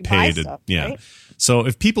you can Yeah, you pay buy to. stuff, Yeah. right? So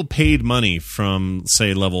if people paid money from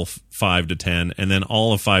say level 5 to 10, and then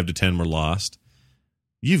all of 5 to 10 were lost,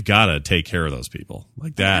 you've got to take care of those people.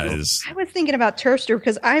 Like that is. I was thinking about Turfster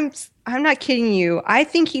because I'm not kidding you. I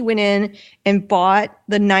think he went in and bought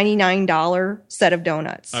the $99 set of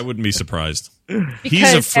donuts. I wouldn't be surprised. Because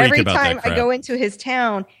He's a freak every about time that crap. I go into his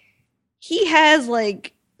town, he has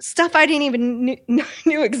like stuff I didn't even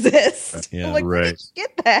knew exist. Yeah, I'm like, where did you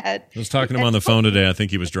get that? I was talking to him on the phone today. I think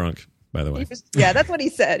he was drunk. By the way. Yeah, that's what he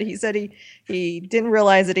said. He said he didn't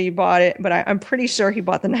realize that he bought it, but I'm pretty sure he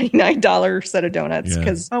bought the $99 set of donuts Yeah.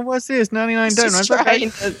 because Oh, what's this? 99 he's donuts.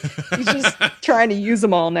 just trying to use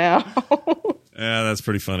them all now. Yeah, that's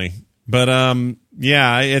pretty funny. But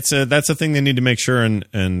yeah, that's a thing they need to make sure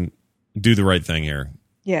and do the right thing here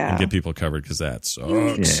Yeah. and get people covered because that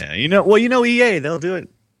sucks. Yeah, you know EA, they'll do it.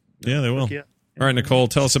 Yeah, they will. Yeah. All right, Nicole,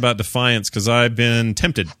 tell us about Defiance because I've been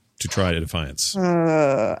tempted to try Defiance.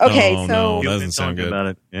 Okay, Oh, so no. You've doesn't been sound talking good. about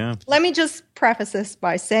it. Yeah. let me just preface this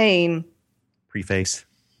by saying, Preface.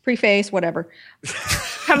 whatever,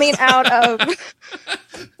 coming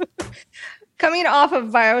off of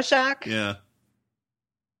BioShock, Yeah.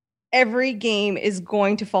 every game is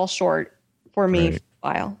going to fall short for me Right. for a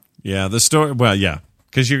while. Yeah, the story. Well, yeah,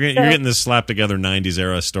 because you're getting this slapped together '90s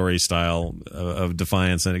era story style of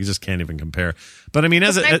Defiance, and it just can't even compare. But I mean,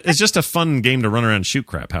 it's just a fun game to run around and shoot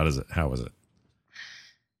crap. How is it?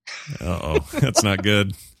 Oh, that's not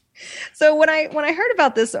good. So when I heard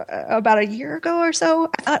about this about a year ago or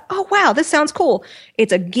so, I thought, oh wow, this sounds cool.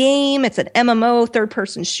 It's a game. It's an MMO,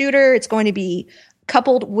 third-person shooter. It's going to be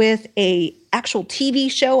coupled with a actual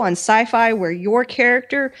TV show on Sci-Fi where your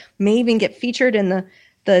character may even get featured in the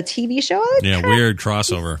TV show. Yeah, weird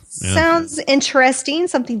crossover. Yeah. Sounds interesting,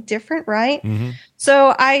 something different, right? Mm-hmm.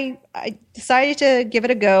 So I decided to give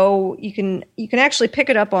it a go. You can actually pick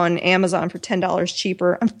it up on Amazon for $10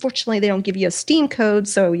 cheaper. Unfortunately, they don't give you a Steam code,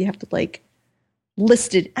 so you have to like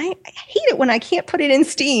list it. I hate it when I can't put it in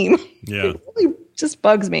Steam. Yeah. It really just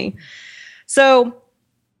bugs me. So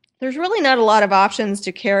there's really not a lot of options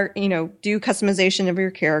to do customization of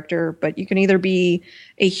your character, but you can either be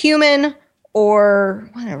a human or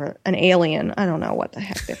whatever, an alien. I don't know what the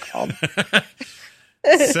heck they're called.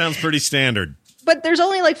 Sounds pretty standard. But there's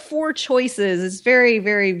only like 4 choices. It's very,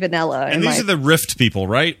 very vanilla. And these are the Rift people,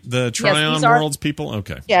 right? The Tryon these are- Worlds people?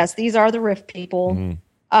 Okay. Yes, these are the Rift people.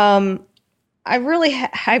 I really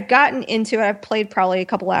I've gotten into it. I've played probably a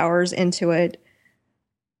couple hours into it.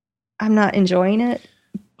 I'm not enjoying it.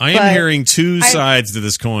 I am hearing two sides to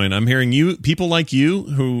this coin. I'm hearing people like you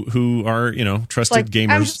who are, trusted Like, gamers.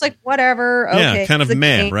 I'm just like, whatever. Yeah, Okay, kind of it's a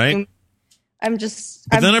meh, game. right?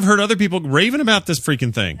 But then I've heard other people raving about this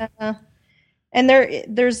freaking thing. And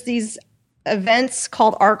there's these events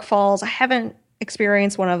called Arc Falls. I haven't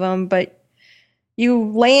experienced one of them, but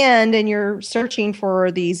you land and you're searching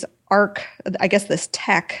for these arc, I guess this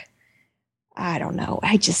tech. I don't know.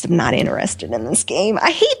 I just am not interested in this game.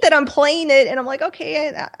 I hate that I'm playing it, and I'm like,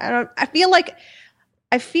 okay, I feel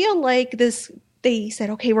like this. They said,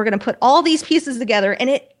 okay, we're going to put all these pieces together, and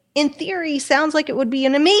it, in theory, sounds like it would be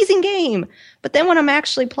an amazing game. But then when I'm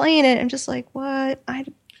actually playing it, I'm just like, what?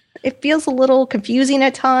 It feels a little confusing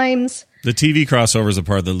at times. The TV crossover is the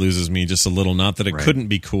part that loses me just a little. Not that it couldn't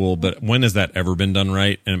be cool, but when has that ever been done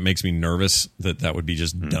right? And it makes me nervous that would be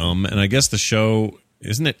just dumb. And I guess the show,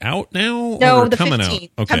 isn't it out now? No, or the coming 15th. out?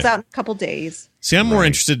 Okay. Comes out in a couple days. See, I'm more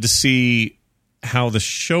interested to see how the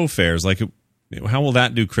show fares. Like, how will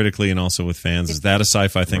that do critically and also with fans? Is that a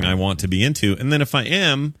sci-fi thing I want to be into? And then if I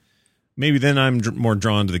am, maybe then I'm more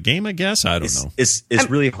drawn to the game, I guess. I don't know. It's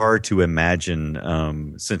really hard to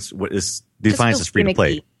imagine since what is Defiance is free to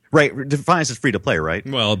play. Right. Defiance is free to play, right?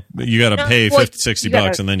 Well, you got to pay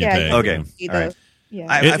 $50-$60 and then you pay. Okay. All right. Yeah.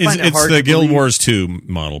 I find it it's hard the to Guild believe. Wars 2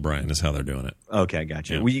 model, Brian, is how they're doing it. Okay, I got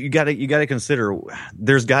you. Yeah. Well, you got to consider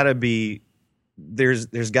there's got to be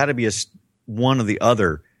one or the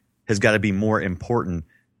other has got to be more important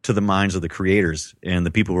to the minds of the creators and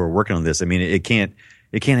the people who are working on this. I mean, it can't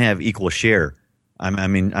have equal share.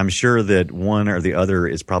 I'm sure that one or the other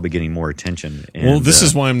is probably getting more attention. And, well, this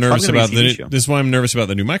is why I'm nervous about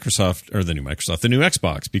the new Microsoft or the new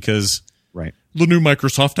Xbox, because the new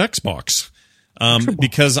Microsoft Xbox.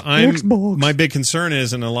 Because my big concern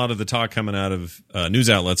is, and a lot of the talk coming out of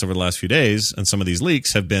news outlets over the last few days, and some of these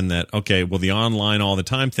leaks have been that, okay, well, the online all the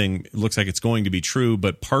time thing looks like it's going to be true,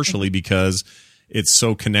 but partially because it's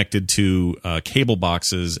so connected to cable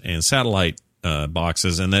boxes and satellite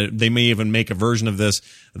boxes, and that they may even make a version of this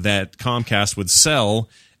that Comcast would sell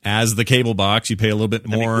as the cable box. You pay a little bit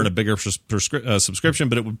more and a bigger subscription,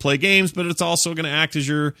 but it would play games, but it's also going to act as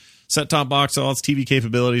your set-top box, all its TV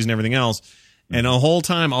capabilities and everything else. And the whole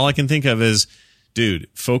time, all I can think of is, dude,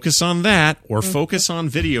 focus on that or focus on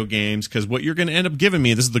video games, because what you're going to end up giving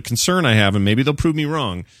me, this is the concern I have, and maybe they'll prove me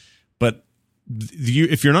wrong, but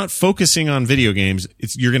if you're not focusing on video games,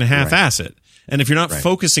 you're going to half-ass it. And if you're not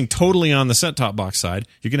focusing totally on the set-top box side,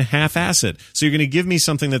 you're going to half-ass it. So you're going to give me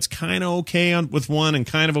something that's kind of okay with one and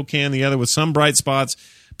kind of okay on the other with some bright spots,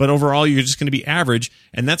 but overall you're just going to be average.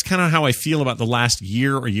 And that's kind of how I feel about the last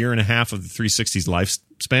year or year and a half of the 360's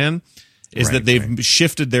lifespan, is that they've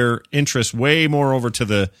shifted their interest way more over to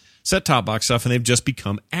the set-top box stuff, and they've just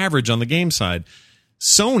become average on the game side.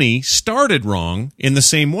 Sony started wrong in the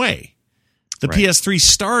same way. The PS3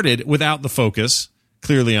 started without the focus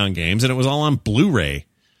clearly on games, and it was all on Blu-ray.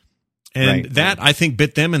 And that, I think,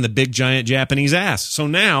 bit them in the big, giant Japanese ass. So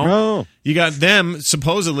now you got them,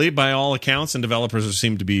 supposedly, by all accounts, and developers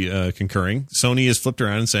seem to be concurring, Sony has flipped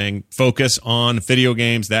around and saying, focus on video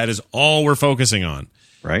games. That is all we're focusing on.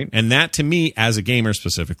 Right. And that, to me, as a gamer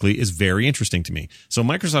specifically, is very interesting to me. So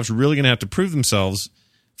Microsoft's really going to have to prove themselves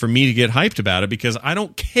for me to get hyped about it, because I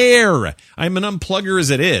don't care. I'm an unplugger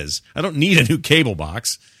as it is. I don't need a new cable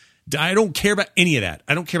box. I don't care about any of that.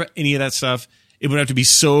 I don't care about any of that stuff. It would have to be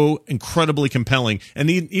so incredibly compelling. And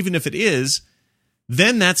even if it is,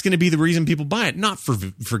 then that's going to be the reason people buy it, not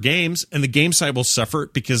for games. And the game side will suffer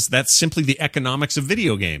because that's simply the economics of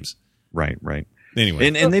video games. Right. Anyway,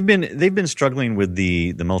 and they've been struggling with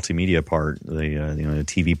the multimedia part, the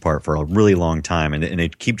TV part for a really long time, and they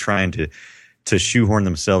keep trying to shoehorn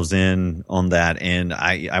themselves in on that. And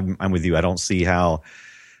I'm with you. I don't see that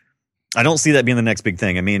being the next big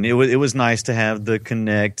thing. I mean, it was nice to have the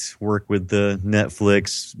Kinect work with the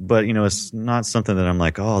Netflix, but it's not something that I'm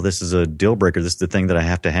like, oh, this is a deal breaker. This is the thing that I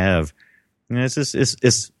have to have. It's just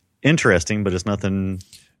it's interesting, but it's nothing.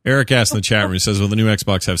 Eric asked in the chat room, he says, will the new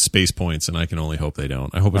Xbox have space points? And I can only hope they don't.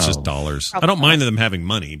 I hope it's just dollars. I don't mind them having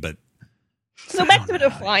money, but... So back to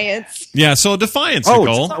Defiance. Yeah, so Defiance,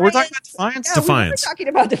 Nicole. We're talking about Defiance? Yeah, Defiance. we were talking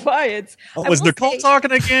about Defiance. Was Nicole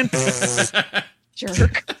talking again?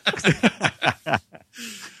 Jerk.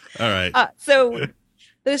 All right. So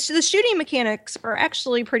the shooting mechanics are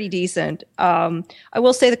actually pretty decent. I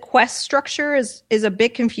will say the quest structure is a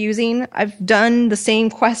bit confusing. I've done the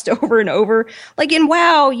same quest over and over. Like in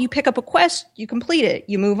WoW, you pick up a quest, you complete it,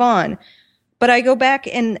 you move on. But I go back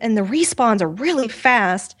and the respawns are really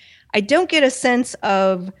fast. I don't get a sense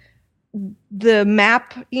of the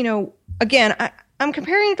map. Again, I'm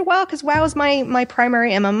comparing it to WoW because WoW is my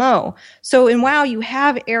primary MMO. So in WoW, you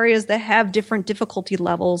have areas that have different difficulty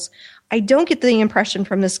levels. I don't get the impression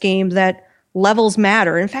from this game that levels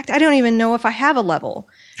matter. In fact, I don't even know if I have a level.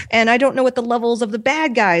 And I don't know what the levels of the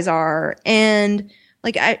bad guys are. And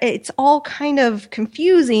it's all kind of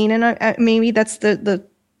confusing. And maybe that's the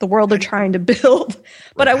world they're trying to build.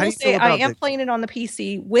 But I will say I am playing it on the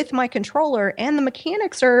PC with my controller, and the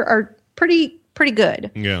mechanics are pretty pretty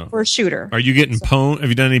good Yeah. for a shooter. Are you getting pwned? Have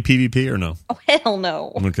you done any PvP or no? Oh, hell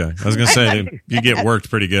no. Okay. I was going to say, you get worked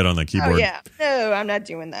pretty good on that keyboard. Oh, yeah. No, I'm not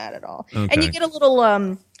doing that at all. Okay. And you get a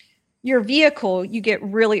little, your vehicle, you get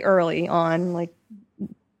really early on, like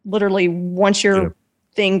literally once your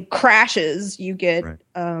thing crashes, you get Right.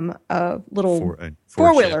 a little Ford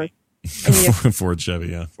four-wheeler. Ford Chevy,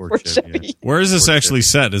 yeah. Ford Chevy, yeah. Where is this Ford actually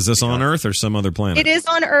Chevy. set? Is this on Earth or some other planet? It is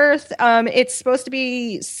on Earth. It's supposed to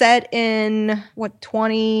be set in what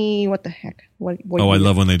the heck? What Oh, I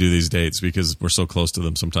love when they do these dates because we're so close to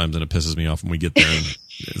them sometimes, and it pisses me off when we get there. And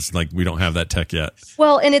it's like we don't have that tech yet.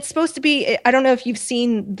 Well, and it's supposed to be. I don't know if you've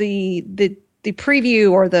seen the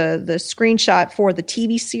preview or the screenshot for the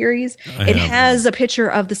TV series. It has a picture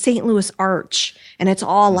of the St. Louis Arch, and it's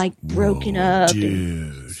all like broken up.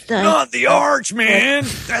 Dude. Not the arch, man.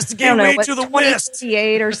 That's the I don't know, gateway what, to the west.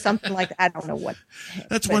 2058 or something like that. I don't know what.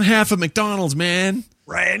 That's one half of McDonald's, man.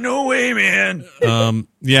 Right? No way, man.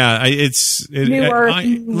 Yeah, New Earth,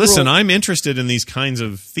 listen, I'm interested in these kinds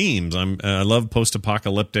of themes. I love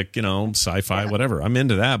post-apocalyptic, sci-fi, whatever. I'm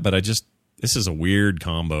into that, but this is a weird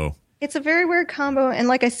combo. It's a very weird combo, and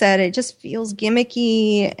like I said, it just feels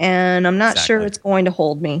gimmicky, and I'm not sure it's going to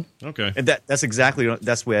hold me. Okay. And that's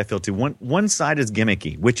the way I feel too. One side is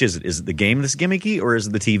gimmicky. Which is it? Is it the game that's gimmicky, or is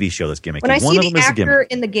it the TV show that's gimmicky? When I One see of them the is a actor gimmick.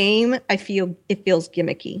 in the game, I feel it feels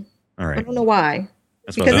gimmicky. All I right. don't know why.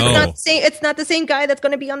 That's Because what I Oh. it's not the same guy that's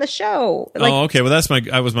going to be on the show. Like, oh, okay. Well,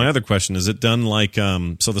 that was my other question. Is it done like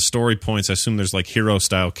so the story points? I assume there's like hero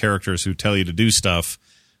style characters who tell you to do stuff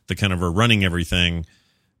that kind of are running everything.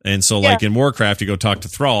 And so, like in Warcraft, you go talk to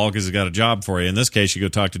Thrall because he's got a job for you. In this case, you go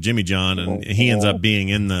talk to Jimmy John, and he ends up being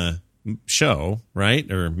in the show,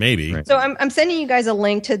 right? Or maybe. Right. So I'm sending you guys a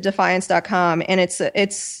link to Defiance.com, and it's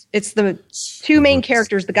the two main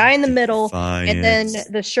characters, the guy in the middle, and then Defiance.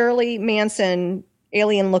 the Shirley Manson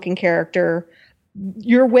alien-looking character.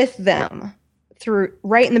 You're with them through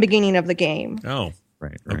right in the beginning of the game. Oh,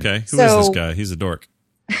 Right. okay. Who is So- this guy? He's a dork.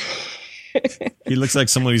 He looks like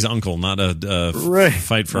somebody's uncle, not a Right.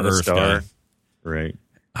 fight for Not a Earth star. guy. Right.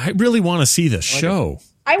 I really want to see this show.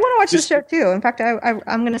 I want to watch this show too. In fact,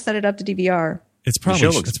 I'm going to set it up to DVR. It's probably show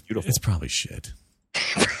looks beautiful. It's probably shit.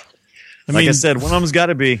 Like I said, one of them's got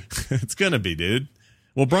to be. It's gonna be, dude.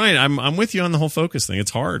 Well, Brian, I'm with you on the whole focus thing.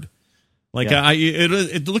 It's hard. Like Yeah.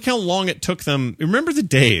 look how long it took them. Remember the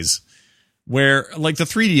days where like the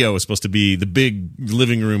 3DO was supposed to be the big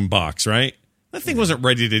living room box, right? That thing wasn't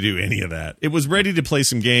ready to do any of that. It was ready to play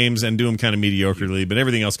some games and do them kind of mediocrely, but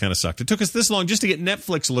everything else kind of sucked. It took us this long just to get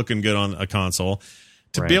Netflix looking good on a console.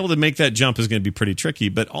 To be Right. able to make that jump is going to be pretty tricky,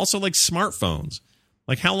 but also like smartphones.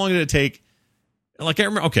 Like how long did it take? Like I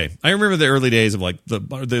remember the early days of like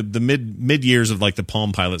the mid years of like the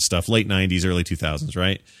Palm Pilot stuff, late 90s, early 2000s,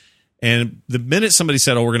 right? And the minute somebody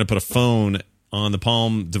said, "Oh, we're going to put a phone on the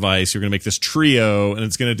Palm device, you're going to make this Trio, and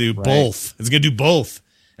it's going to do both. It's going to do both."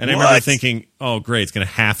 And I remember thinking, "Oh, great, it's going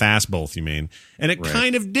to half-ass both." You mean? And it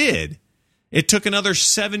kind of did. It took another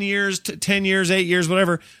 7 years, 10 years, 8 years,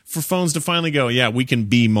 whatever, for phones to finally go, "Yeah, we can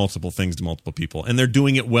be multiple things to multiple people," and they're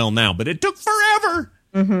doing it well now. But it took forever.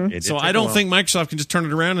 It So did I take don't a while. think Microsoft can just turn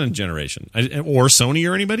it around in a generation, or Sony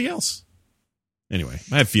or anybody else. Anyway,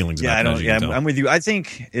 I have feelings Yeah, about I that. don't. as you Yeah, can tell. I'm with you. I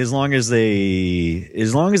think as long as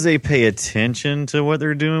they pay attention to what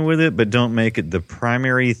they're doing with it, but don't make it the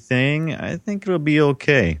primary thing, I think it'll be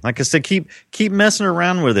okay. Like I said, keep messing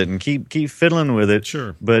around with it and keep fiddling with it.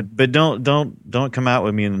 Sure. But don't come out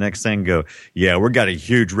with me in the next thing and go, yeah, we got a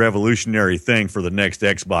huge revolutionary thing for the next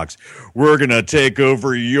Xbox. We're gonna take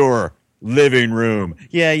over your living room.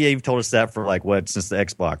 Yeah, you've told us that for like what since the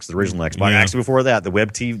Xbox, the original Xbox. Yeah. Actually, before that, the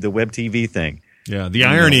web TV thing. Yeah, the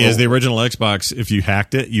irony is the original Xbox, if you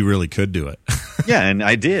hacked it, you really could do it. Yeah, and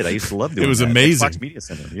I did. I used to love doing It was that. amazing. Xbox Media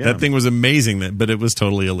Center. Yeah. That thing was amazing, but it was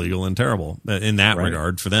totally illegal and terrible in that Right.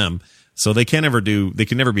 regard for them. So they can never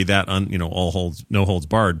be that no holds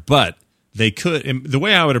barred, but they could. And the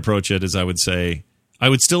way I would approach it is I would say I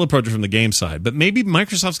would still approach it from the game side, but maybe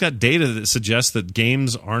Microsoft's got data that suggests that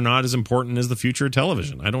games are not as important as the future of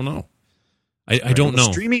television. I don't know. I don't know.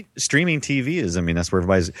 Streaming TV is. I mean, that's where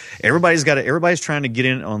everybody's trying to get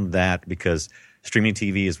in on that because streaming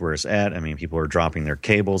TV is where it's at. I mean, people are dropping their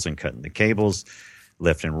cables and cutting the cables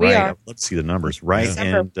left and right. are. Let's see the numbers, right?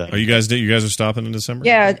 December. And Are you guys are stopping in December?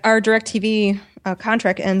 Yeah, our DirecTV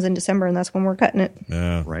contract ends in December, and that's when we're cutting it.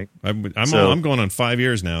 Yeah. Right. I'm So- going on 5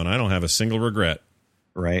 years now, and I don't have a single regret.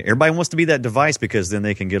 right. Everybody wants to be that device because then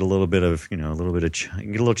they can get a little bit of get a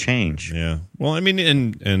little change. Yeah. Well, I mean,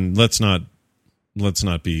 and let's not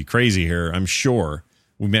be crazy here. I'm sure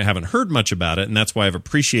we haven't heard much about it, and that's why I've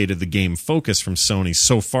appreciated the game focus from Sony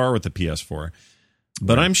so far with the PS4.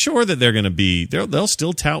 But I'm sure that they're going to be, they'll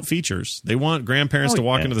still tout features. They want grandparents to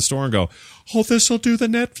walk into the store and go, oh, this will do the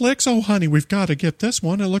Netflix. Oh, honey, we've got to get this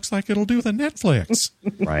one. It looks like it'll do the Netflix.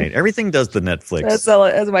 Right. Everything does the Netflix. That's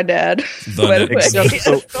my dad. The Except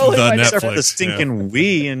Netflix, the stinking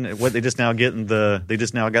Wii and what they just now got the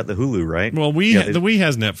Hulu, right? Well, the Wii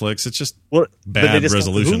has Netflix. It's just but bad they just got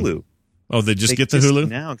the resolution. Hulu. Oh, they just get the just Hulu?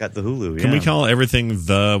 Now got the Hulu. Can we call everything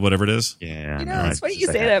the whatever it is? Yeah. It's funny you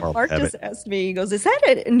say that. Mark just asked me, he goes, is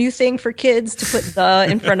that a new thing for kids to put the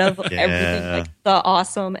in front of everything, like the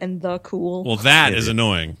awesome and the cool? Well, that is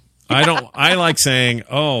annoying. I like saying,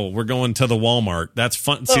 oh, we're going to the Walmart. That's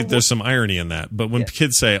fun. See, there's some irony in that. But when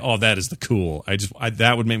kids say, oh, that is the cool,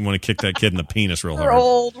 that would make me want to kick that kid in the penis real hard. We're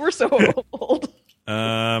old. We're so old.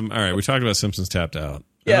 All right. We talked about Simpsons Tapped Out.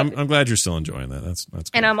 Yeah. I'm glad you're still enjoying that. That's cool.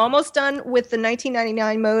 And I'm almost done with the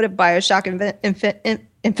 1999 mode of BioShock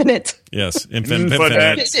Infinite. Yes, Infinite.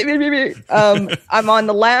 I'm on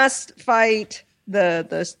the last fight,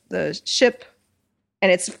 the ship,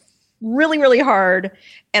 and it's really, really hard.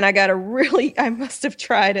 And I must have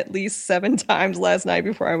tried at least 7 times last night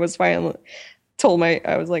before I was finally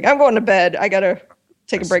I was like, I'm going to bed. I got to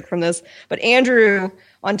take a break from this. But Andrew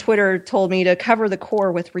on Twitter told me to cover the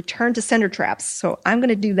core with Return to Sender Traps. So I'm going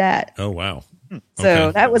to do that. Oh, wow.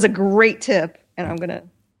 So that was a great tip. And I'm going to.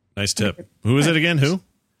 Nice tip. Who is it again? Who?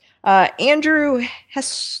 Andrew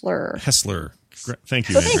Hessler. Thank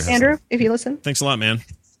you, So thanks, Andrew, if you listen. Thanks a lot, man.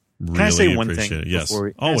 Really Can I say one appreciate thing? It. Yes.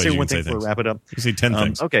 Always. Can I say one thing before we wrap it up? You say 10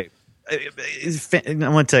 things. Okay. I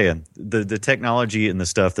want to tell you the technology and the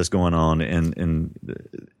stuff that's going on in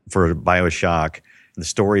for BioShock, the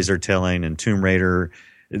stories they're telling, and Tomb Raider.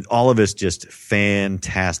 All of it's just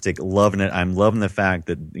fantastic. Loving it. I'm loving the fact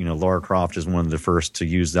that Lara Croft is one of the first to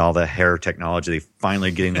use all the hair technology. They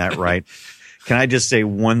finally getting that right. Can I just say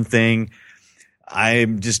one thing?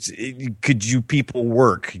 Could you people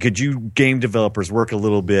work? Could you game developers work a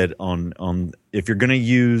little bit on if you're going to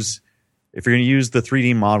use the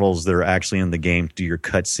 3D models that are actually in the game to do your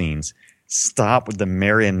cutscenes? Stop with the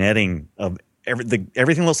marionetting of everything.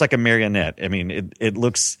 Everything looks like a marionette. I mean, it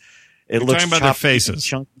looks. It looks talking about their faces,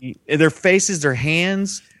 chunky. Their faces, their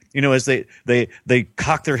hands. As they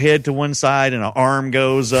cock their head to one side and an arm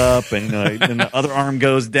goes up and the other arm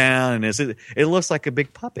goes down, and it looks like a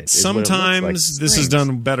big puppet. Sometimes this is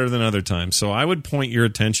done better than other times. So I would point your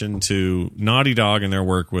attention to Naughty Dog and their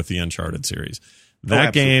work with the Uncharted series.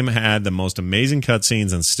 That game had the most amazing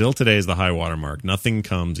cutscenes, and still today is the high watermark. Nothing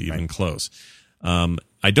comes even close.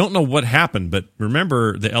 I don't know what happened, but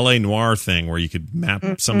remember the L.A. Noire thing where you could map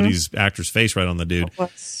somebody's actor's face right on the dude.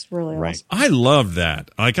 That's really awesome. I loved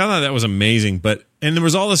that. I thought that was amazing. And there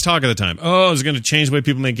was all this talk at the time. Oh, it was going to change the way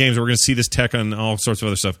people make games. We're going to see this tech on all sorts of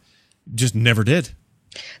other stuff. Just never did.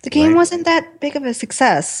 The game wasn't that big of a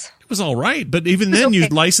success. It was all right, but even then, you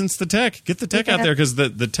license the tech. Get the tech out there, because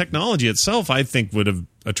the technology itself, I think, would have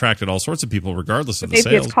attracted all sorts of people, regardless of the sales.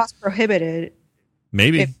 Maybe it's cost prohibited.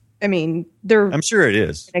 Maybe. I'm sure it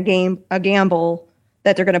is a gamble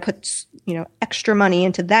that they're going to put extra money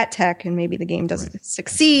into that tech, and maybe the game doesn't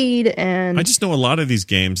succeed. And I just know a lot of these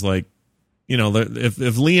games, like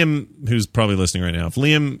if Liam, who's probably listening right now, if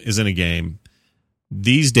Liam is in a game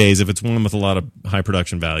these days, if it's one with a lot of high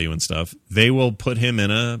production value and stuff, they will put him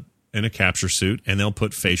in a capture suit and they'll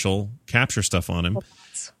put facial capture stuff on him.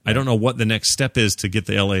 I don't know what the next step is to get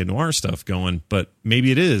the LA Noire stuff going, but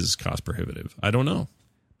maybe it is cost prohibitive. I don't know.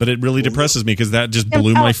 But it really depresses me, because that just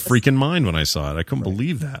blew my freaking mind when I saw it. I couldn't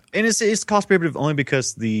believe that. And it's cost prohibitive only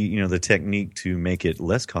because the technique to make it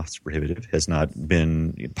less cost prohibitive has not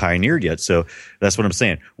been pioneered yet. So that's what I'm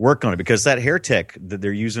saying. Work on it, because that hair tech that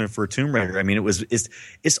they're using for Tomb Raider, I mean,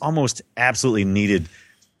 it's almost absolutely needed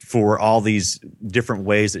for all these different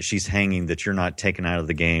ways that she's hanging that you're not taken out of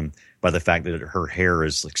the game by the fact that her hair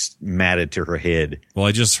is like matted to her head. Well,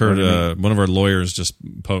 I just heard one of our lawyers just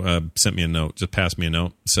sent me a note, just passed me a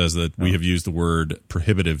note, says that we have used the word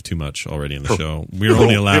prohibitive too much already in the show. We're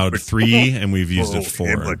only allowed 3, and we've used it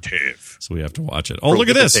 4. So we have to watch it. Oh, look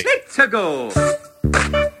at this.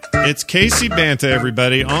 It's Casey Banta,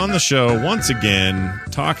 everybody, on the show once again,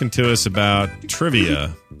 talking to us about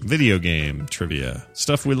trivia, video game trivia,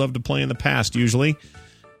 stuff we love to play in the past usually.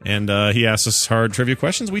 And he asks us hard trivia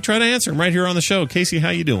questions. We try to answer them right here on the show. Casey, how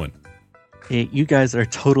you doing? Hey, you guys are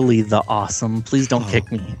totally the awesome. Please don't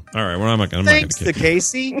kick me. All right, well, I'm not going to kick you.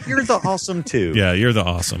 Casey. You're the awesome too. Yeah, you're the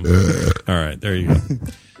awesome. All right, there you go.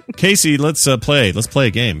 Casey, let's play. Let's play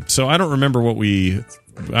a game. So I don't remember what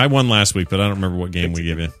I won last week, but I don't remember what game we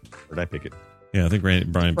gave you. Or did I pick it? Yeah, I think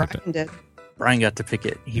Brian picked it. Did. Brian got to pick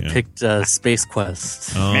it. He picked Space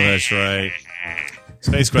Quest. Oh, that's right.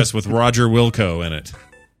 Space Quest with Roger Wilco in it.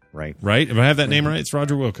 Right. Right? If I have that name right, it's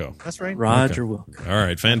Roger Wilco. That's right. Roger Wilco. All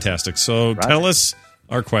right, fantastic. So tell us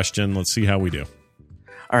our question. Let's see how we do.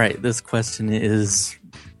 All right, this question is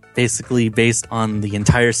basically based on the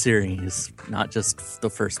entire series, not just the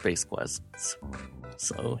first Space Quests.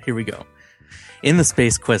 So here we go. In the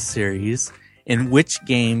Space Quest series, in which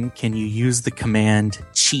game can you use the command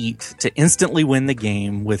cheat to instantly win the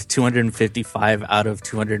game with 255 out of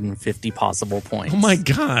 250 possible points? Oh my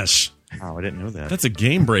gosh. Oh, I didn't know that. That's a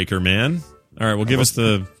game breaker, man. All right, well give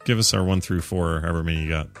us our 1 through 4, however many you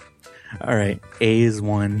got. All right. A is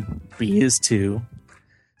 1, B is 2,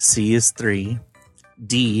 C is 3,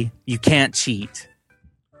 D, you can't cheat.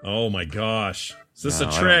 Oh my gosh. Is this No,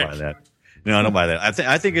 a trick? I don't buy that. No, I don't buy that.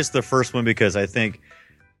 I think it's the first one because I think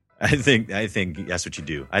that's what you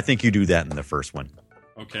do. I think you do that in the first one.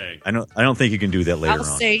 Okay. I don't think you can do that later I'll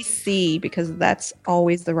on. say C because that's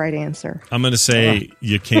always the right answer. I'm going to say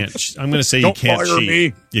you can't. I'm going to say you Don't can't fire cheat.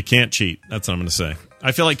 me. You can't cheat. That's what I'm going to say.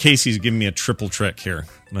 I feel like Casey's giving me a triple trick here,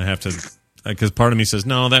 and I have to because part of me says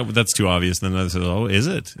no, that's too obvious. Then another says, oh, is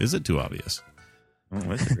it? Is it too obvious? Oh,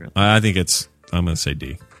 is it really? I think it's. I'm going to say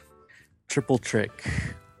D. Triple trick.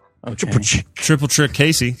 Okay. Triple trick,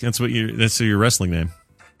 Casey. That's your wrestling name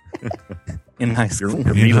In high school.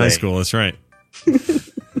 You're in high Melee. school. That's right.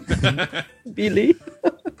 Billy.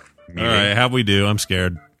 All right, how'd we do? I'm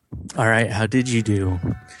scared. All right, how did you do?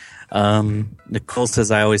 Nicole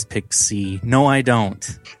says I always pick C. No, I don't.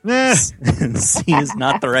 C is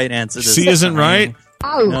not the right answer. This C isn't time. right.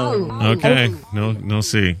 No, Okay, no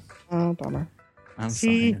C. Oh, bummer. I'm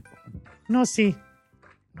C. sorry. No C.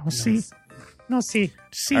 No C. No C.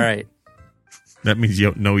 C. All right. That means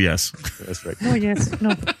no yes. That's right. No yes.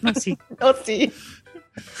 No. No C. Oh, C.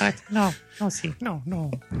 No. No C. No.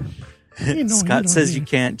 No. Scott says you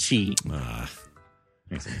can't cheat.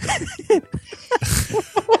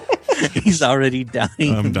 He's already dying.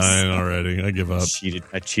 I'm dying already. I give up.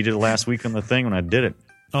 I cheated last week on the thing when I did it.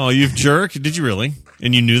 Oh, you jerk! Did you really?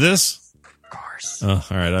 And you knew this? Of course. Oh,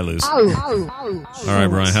 all right. I lose. All right,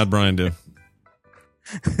 Brian. How'd Brian do?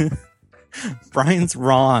 Brian's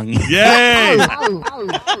wrong. Yay!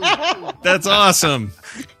 That's awesome.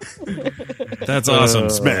 That's awesome.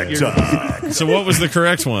 Smack talk. So, what was the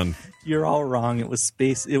correct one? You're all wrong. It was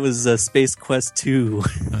Space Quest 2.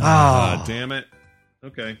 Ah, damn it.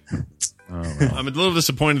 Okay. Oh, I'm a little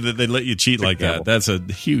disappointed that they let you cheat like that. That's a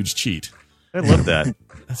huge cheat. I love that.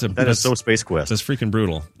 That That is so Space Quest. That's freaking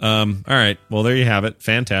brutal. All right. Well, there you have it.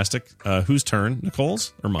 Fantastic. Whose turn?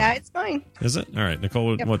 Nicole's or mine? Yeah, it's mine. Is it? All right.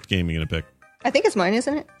 Nicole, Yep. what game are you going to pick? I think it's mine,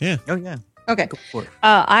 isn't it? Yeah. Oh, yeah. Okay. Go for it.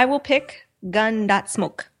 I will pick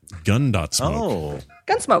Gun.Smoke. Gun.Smoke. Oh,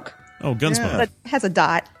 Gunsmoke. Oh, Gunsmoke. But it has a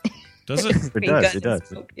dot. Does it? it does. It does.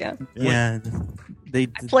 Smoke, yeah. Yeah. They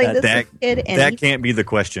I played this That- as a kid, and That can't be the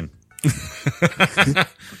question.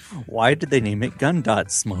 Why did they name it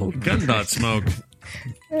Gun.Smoke? Gun.Smoke.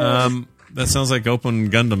 That sounds like Open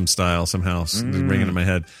Gundam style somehow. Just ringing in my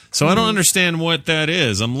head. So I don't understand what that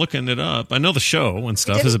is. I'm looking it up. I know the show and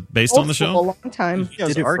stuff. Is it based on the for a show? long time. Yeah, it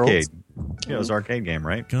was Did it for arcade. Yeah, it was an arcade game,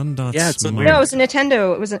 right? Gun.Smoke. Yeah, it's a- No, it was a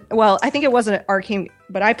Nintendo. It was I think it wasn't an arcade,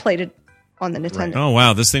 but I played it on the Nintendo. Oh,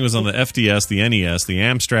 wow. This thing was on the FDS, the NES, the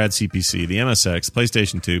Amstrad CPC, the MSX,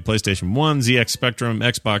 PlayStation 2, PlayStation 1, ZX Spectrum,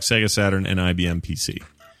 Xbox, Sega Saturn, and IBM PC.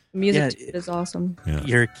 Music Yeah, to it is awesome. Yeah.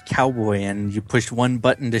 You're a cowboy and you push one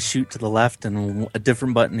button to shoot to the left and a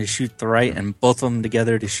different button to shoot to the right and both of them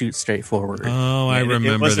together to shoot straight forward. Oh, I And it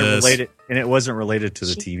remember wasn't this. Related, and it wasn't related to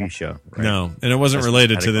the TV show. Right? No, and it wasn't That's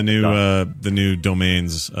related how to they the got the new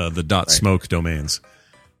domains, the .smoke domains.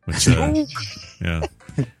 Which, yeah.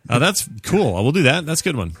 That's cool. We'll do that. That's a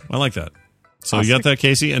good one. I like that. So you got that,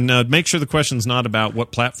 Casey? And make sure the question's not about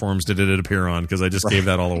what platforms did it appear on, because I just gave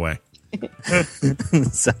that all away.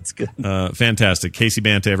 Sounds good. Fantastic. Casey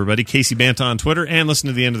Banta, everybody. Casey Banta on Twitter, and listen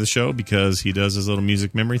to the end of the show because he does his little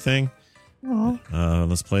music memory thing.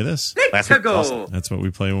 Let's play this. That's what- awesome. That's what we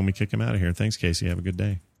play when we kick him out of here. Thanks, Casey. Have a good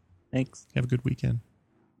day. Thanks. Have a good weekend.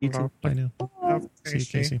 You too. Bye now. See you,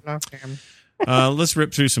 Casey. Love him. Let's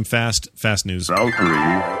rip through some fast news.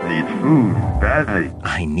 Valkyrie needs food badly.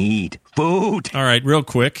 I need food. All right, real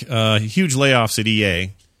quick. Huge layoffs at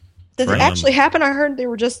EA. Did it actually happen? I heard they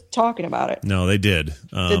were just talking about it. No, they did.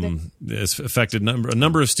 It's affected a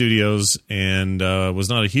number of studios and was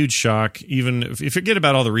not a huge shock. Even if you forget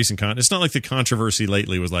about all the recent it's not like the controversy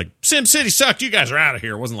lately was like, SimCity sucked, you guys are out of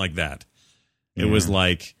here. It wasn't like that. It was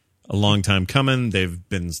like a long time coming.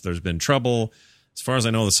 There's been trouble. As far as I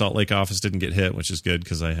know, the Salt Lake office didn't get hit, which is good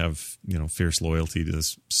because I have fierce loyalty to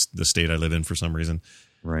the state I live in for some reason.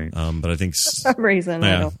 Right. But I think For some reason.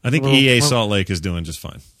 I think EA Salt Lake is doing just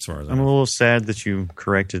fine as far as I I'm a know. little sad that you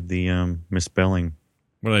corrected the misspelling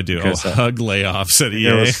What did I do? Because, hug layoffs at EA.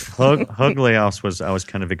 There was hug layoffs. I was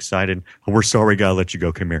kind of excited. Oh, we're sorry, gotta let you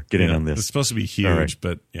go. Come here, get in on It's this. supposed to be huge, All right.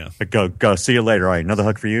 but yeah. Go. See you later. All right, another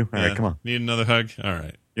hug for you. All Yeah. right, come on. Need another hug? All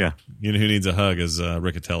right. Yeah. You know who needs a hug is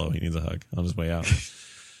Riccatello. He needs a hug on his way out.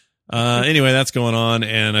 Anyway, that's going on,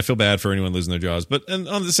 and I feel bad for anyone losing their jobs. But and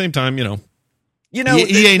at the same time, EA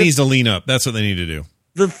needs to lean up. That's what they need to do.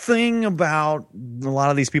 The thing about a lot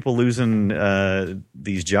of these people losing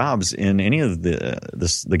these jobs in any of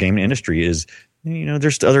the game industry is,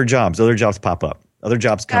 there's other jobs. Other jobs pop up. Other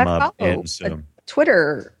jobs come up, and so a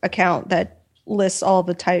Twitter account that lists all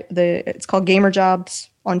it's called Gamer Jobs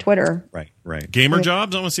on Twitter. right. Gamer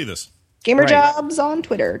jobs? I want to see this. Gamer Right. Jobs on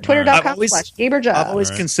Twitter. Twitter.com/GamerJobs. I've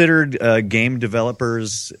always considered game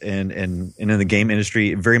developers and in the game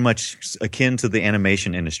industry very much akin to the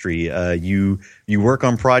animation industry. You work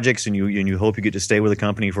on projects and you hope you get to stay with a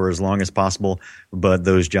company for as long as possible, but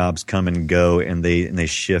those jobs come and go and they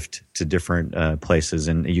shift to different places,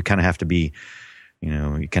 and you kind of have to be.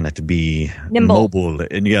 You kind of have to be Nimble. mobile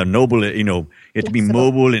and noble. You have to be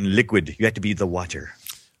mobile and liquid. You have to be the water.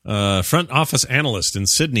 Front office analyst in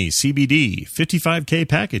Sydney, CBD, 55K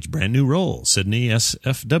package, brand new role. Sydney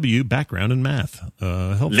SFW, background in math.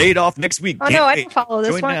 Helpful. Laid off next week. Oh, Can't no, I wait. didn't follow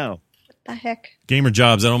this Join one. now. What the heck? Gamer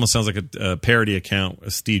Jobs, that almost sounds like a parody account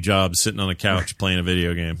of Steve Jobs sitting on a couch playing a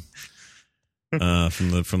video game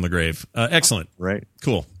from the grave. Excellent. Right.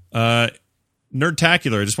 Cool.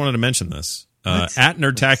 Nerdtacular, I just wanted to mention this. At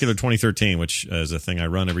Nerdtacular 2013, which is a thing I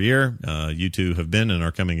run every year. You two have been and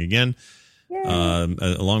are coming again,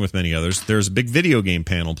 along with many others. There's a big video game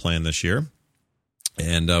panel planned this year,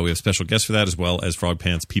 and we have special guests for that, as well as Frog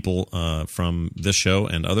Pants people from this show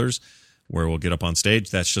and others, where we'll get up on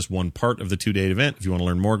stage. That's just one part of the 2-day event. If you want to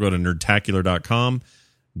learn more, go to nerdtacular.com,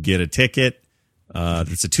 get a ticket.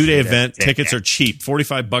 It's a 2-day event. Tickets are cheap,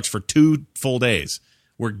 $45 for 2 full days.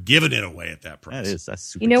 We're giving it away at that price. That's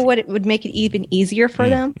super You know cheap. what? It would make it even easier for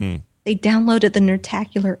them. They downloaded the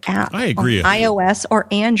Nerdtacular app. I agree. On iOS or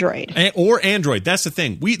Android. Or Android. That's the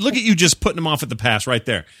thing. We look at you just putting them off at the pass right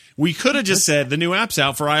there. We could have just said the new app's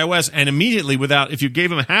out for iOS, and immediately, if you gave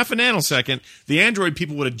them half a nanosecond, the Android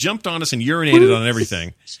people would have jumped on us and urinated on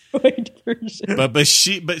everything. But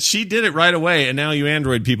she did it right away, and now you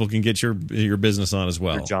Android people can get your business on as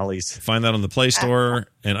well. They're jollies. Find that on the Play Store,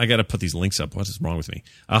 and I got to put these links up. What is wrong with me?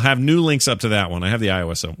 I'll have new links up to that one. I have the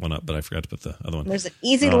iOS one up, but I forgot to put the other one. There's an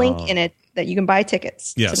easy link in it that you can buy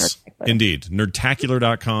tickets. to Yes, Nerdtacular. indeed.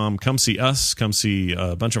 Nerdtacular.com. Come see us. Come see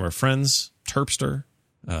a bunch of our friends. Terpster.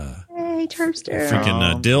 Hey, Terpster.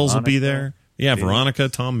 Freaking Dills will be Veronica. there. Yeah, Veronica,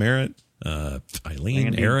 Tom Merritt,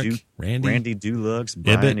 Eileen, Eric, Randy Dulux,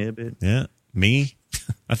 Brian Ibbett. Yeah, me.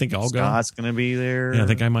 I think I'll go. Scott's going to be there. Yeah, I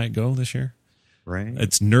think I might go this year. Right.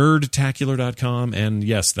 It's nerdtacular.com, and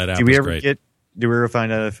yes, that app Did we is ever great. did we ever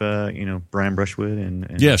find out if Brian Brushwood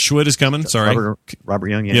and Yeah, Schwood is coming. Sorry. Robert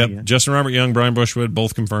Young? Yeah, Yep. yeah. Justin Robert Young, Brian Bushwood,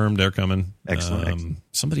 both confirmed. They're coming. Excellent.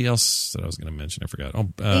 Somebody else that I was going to mention, I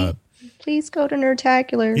forgot. Please go to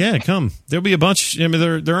Nerdtacular. Yeah, come. There'll be a bunch. I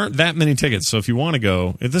mean, there aren't that many tickets. So if you want to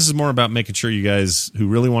go, if this is more about making sure you guys who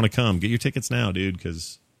really want to come, get your tickets now, dude, because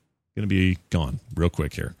it's going to be gone real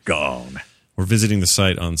quick here. Gone. We're visiting the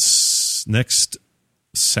site on next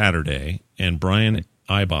Saturday, and Brian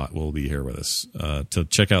Ibot will be here with us to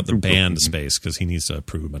check out the band space because he needs to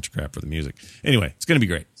approve a bunch of crap for the music. Anyway, it's going to be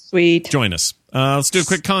great. Sweet. Join us. Let's do a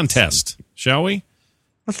quick contest, shall we?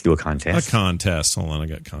 Let's do a contest. A contest. Hold on, I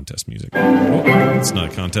got contest music. Oh, it's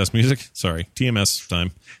not contest music. Sorry, TMS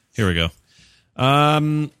time. Here we go.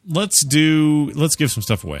 Let's give some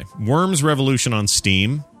stuff away. Worms Revolution on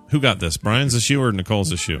Steam. Who got this? Brian's issue or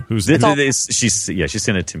Nicole's issue? Who's She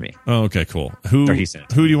sent it to me. Oh, okay, cool. Who Or he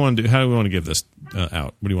sent it. do you want to do? How do we want to give this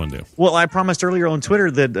out? What do you want to do? Well, I promised earlier on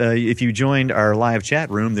Twitter that if you joined our live chat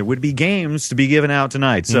room, there would be games to be given out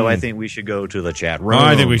tonight. So I think we should go to the chat room.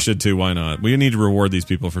 I think we should too. Why not? We need to reward these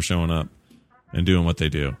people for showing up and doing what they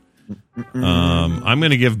do. I'm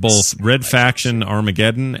going to give both Red Faction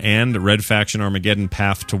Armageddon and Red Faction Armageddon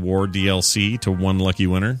Path to War DLC to one lucky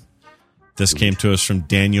winner. This came to us from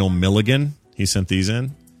Daniel Milligan. He sent these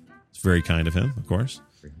in. It's very kind of him, of course.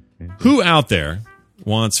 Who out there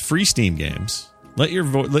wants free Steam games? Let your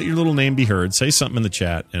little name be heard. Say something in the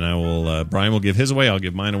chat, and I will. Brian will give his away. I'll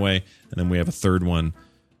give mine away, and then we have a third one.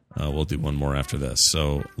 We'll do one more after this.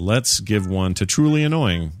 So let's give one to Truly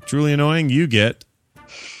Annoying. Truly Annoying, you get.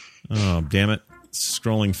 Oh, damn it! It's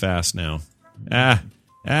scrolling fast now.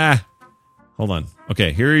 Hold on.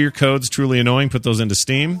 Okay, here are your codes. Truly Annoying. Put those into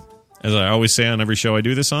Steam. As I always say on every show I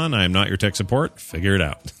do this on, I am not your tech support. Figure it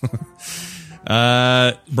out.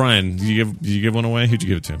 Brian, did you give one away? Who'd you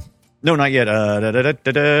give it to? No, not yet.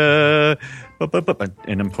 Da-da-da-da-da.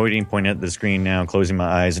 And I'm pointing at the screen now, closing my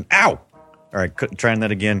eyes. And ow! All right, trying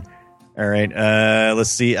that again. All right,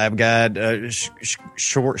 let's see. I've got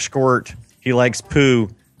Squirt. He likes poo,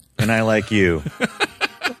 and I like you.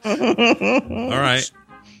 All right.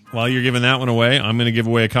 While you're giving that one away, I'm going to give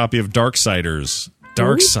away a copy of Darksiders.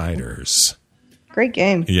 Darksiders. Great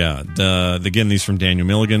game. Yeah. Again, these from Daniel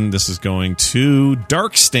Milligan. This is going to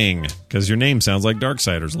Darksting, because your name sounds like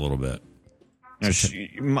Darksiders a little bit.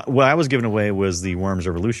 What I was giving away was the Worms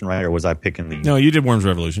Revolution, right? Or was I picking the... No, you did Worms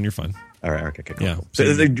Revolution. You're fine. All right, okay, cool. Yeah.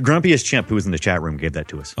 So the Grumpiest Chimp, who was in the chat room, gave that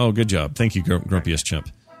to us. Oh, good job. Thank you, Grumpiest Chimp.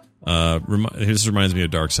 This reminds me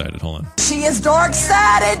of Darksided. Hold on. She is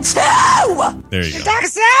dark-sided too. There you go.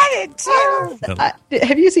 Dark-sided too.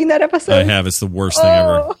 Have you seen that episode? I have. It's the worst thing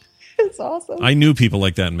ever. It's awesome. I knew people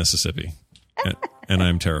like that in Mississippi, and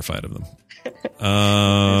I'm terrified of them.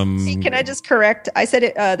 See, can I just correct? I said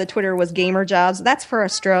it. The Twitter was Gamer Jobs. That's for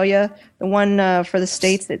Australia. The one for the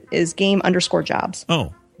States is Game_Jobs.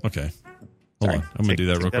 Oh, okay. Hold on. I'm going to do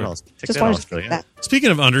that real quick. Just wanted to that.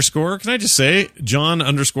 Speaking of underscore, can I just say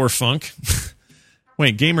John_Funk?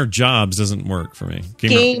 Wait, Gamer Jobs doesn't work for me.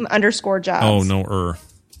 Game_Jobs. Oh, no.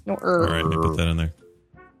 No. All right, let me put that in there.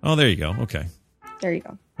 Oh, there you go. Okay. There you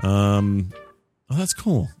go. Oh, that's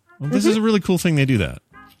cool. Well, this is a really cool thing. They do that.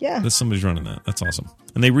 Yeah. Somebody's running that. That's awesome.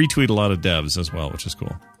 And they retweet a lot of devs as well, which is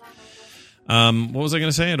cool. What was I going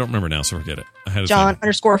to say? I don't remember now, so forget it. I had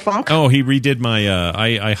John_Funk. Oh, he redid my...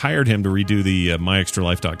 I hired him to redo the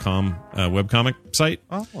myextralife.com webcomic site.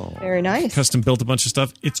 Oh, very nice. Custom built a bunch of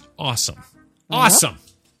stuff. It's awesome. Awesome.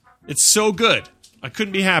 It's so good. I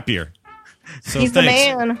couldn't be happier. So he's thanks.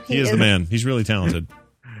 the man. He is the man. He's really talented.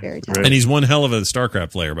 Very talented. And he's one hell of a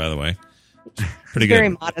StarCraft player, by the way. Pretty good. Very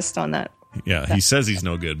modest on that. Yeah, he says he's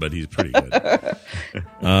no good, but he's pretty good.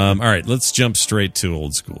 All right, let's jump straight to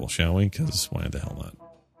old school, shall we? Because why the hell not?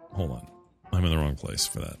 Hold on, I'm in the wrong place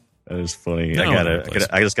for that. That is funny. No,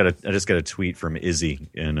 I just got a tweet from Izzy,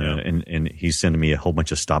 and he's sending me a whole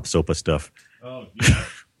bunch of Stop Sopa stuff. Oh yeah,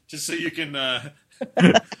 just so you can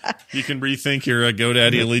you can rethink your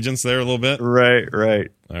GoDaddy allegiance there a little bit. Right.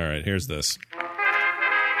 All right, here's this. We're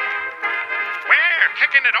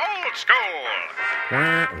kicking it old school.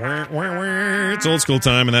 It's old school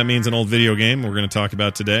time, and that means an old video game we're going to talk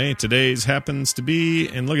about today. Today's happens to be,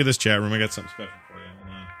 and look at this chat room. I got something special for you.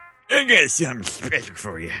 Hold on. I got something special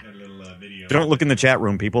for you. Got a little video. Don't look in the chat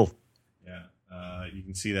room, people. Yeah, you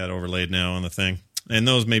can see that overlaid now on the thing. And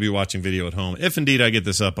those may be watching video at home, if indeed I get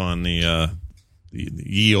this up on the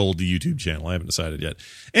ye old YouTube channel. I haven't decided yet.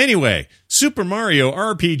 Anyway, Super Mario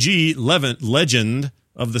RPG Legend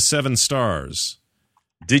of the Seven Stars.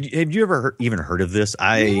 Have you ever even heard of this?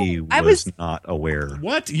 I was not aware.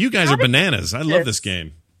 What? You guys are bananas. I love this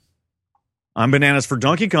game. I'm bananas for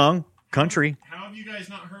Donkey Kong Country. How have you guys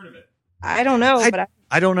not heard of it? I don't know, but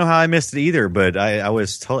I don't know how I missed it either, but I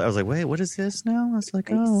was told, I was like, wait, what is this now? I was like,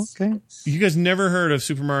 oh, okay. You guys never heard of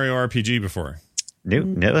Super Mario RPG before? Nope,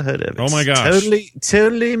 never heard of it. Oh my gosh.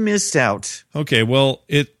 Totally missed out. Okay, well,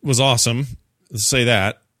 it was awesome. Let's say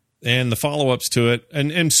that. And the follow-ups to it,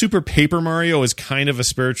 and Super Paper Mario is kind of a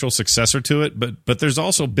spiritual successor to it, but there's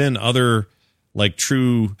also been other like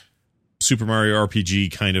true Super Mario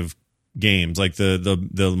RPG kind of games, like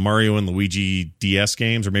the Mario and Luigi DS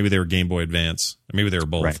games, or maybe they were Game Boy Advance, or maybe they were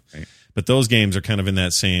both. Right. But those games are kind of in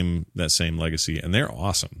that same legacy, and they're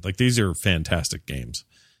awesome. Like these are fantastic games.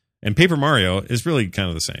 And Paper Mario is really kind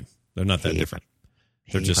of the same. They're not that different.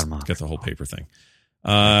 They're just got the whole paper thing.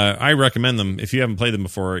 I recommend them. If you haven't played them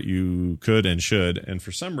before, you could and should. And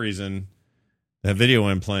for some reason, that video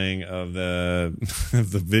I'm playing of the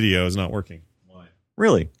video is not working. Why?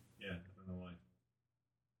 Really? Yeah, I don't know why.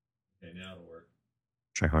 Okay, now it'll work.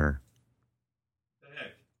 Try harder. What the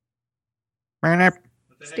heck?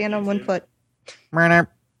 What the stand heck on one YouTube? foot. I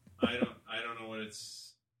don't know what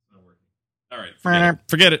it's not working. All right,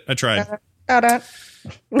 forget it. I tried.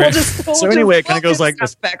 So anyway, it kind of goes like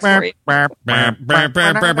this. Actually,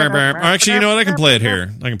 you know what? I can play it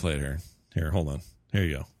here. Here, hold on. Here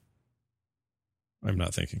you go. I'm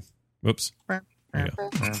not thinking. Whoops. There you go.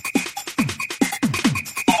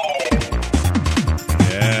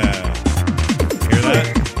 Yeah. Hear that?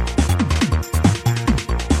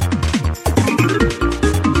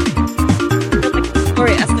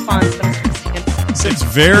 Gloria Estefan's been singing. It's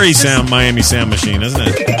very Miami Sound Machine, isn't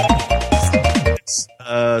it?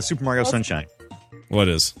 Super Mario Sunshine. What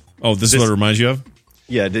is? Oh, this is what it reminds you of?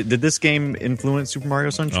 Yeah. Did this game influence Super Mario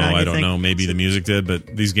Sunshine? Oh, I don't know. Maybe the music did, but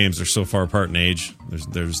these games are so far apart in age.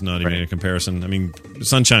 There's not even a comparison. I mean,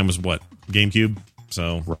 Sunshine was what? GameCube?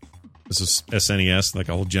 So This is SNES, like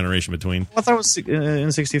a whole generation between. I thought it was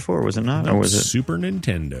N64, was it not? Or was it Super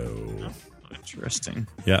Nintendo? Interesting.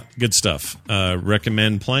 Yeah, good stuff.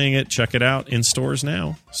 Recommend playing it. Check it out in stores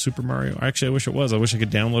now. Super Mario. Actually, I wish it was. I wish I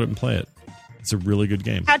could download it and play it. It's a really good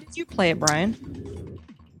game. How did you play it, Brian?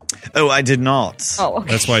 Oh, I did not. Oh,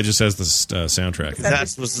 okay. That's why it just has the soundtrack.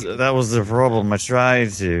 That was the problem. I tried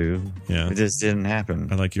to. Yeah. It just didn't happen.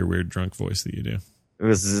 I like your weird drunk voice that you do. It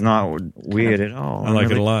was not weird at all. I like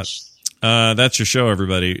it a lot. That's your show,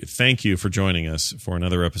 everybody. Thank you for joining us for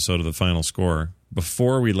another episode of The Final Score.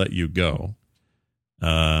 Before we let you go,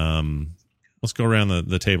 let's go around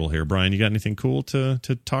the table here. Brian, you got anything cool to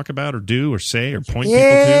talk about or do or say or point people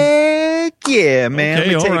to? Yeah, man.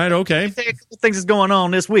 Okay, all right, okay. Let me tell you a couple things that's going on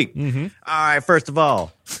this week. Mm-hmm. All right, first of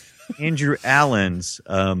all, Andrew Allen's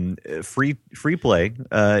free play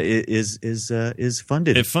is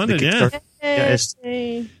funded. It funded, The yeah. Kickstarter-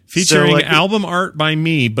 Hey. Featuring So, album art by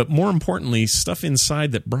me, but more importantly, stuff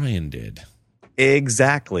inside that Brian did.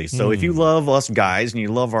 Exactly. So if you love us guys and you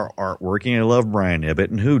love our artwork and you love Brian Ibbett,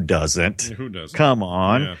 and who doesn't? Who doesn't? Come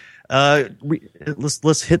on. Yeah.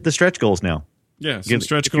 Let's hit the stretch goals now. Yeah, some Give-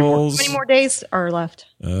 stretch a few more- goals. How many more days are left?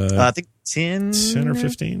 I think 10 10 or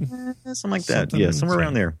 15? something like that. Something. Yeah, somewhere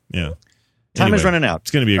around there. Yeah. Time is running out.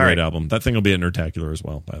 It's going to be a All great right. album. That thing will be at Nerdtacular as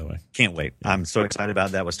well, by the way. Can't wait. I'm so excited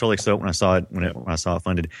about that. Was totally stoked when I saw it when I saw it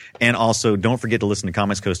funded. And also, don't forget to listen to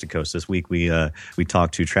Comics Coast to Coast. This week we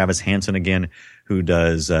talked to Travis Hansen again, who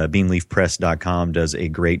does beanleafpress.com, does a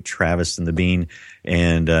great Travis and the Bean,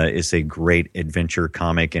 and it's a great adventure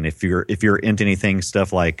comic. And if you're into anything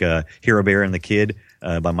stuff like Hero Bear and the Kid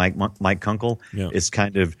by Mike Kunkel, Yeah. it's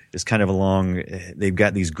kind of along. They've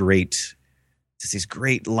got these great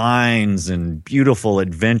lines and beautiful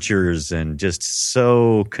adventures and just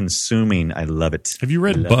so consuming. I love it. Have you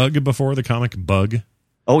read Bug before, the comic Bug?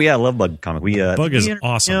 Oh yeah, I love Bug comic. Bug is we interviewed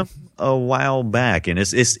awesome. him a while back, and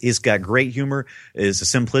it's got great humor. It's a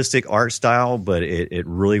simplistic art style, but it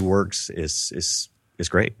really works. It's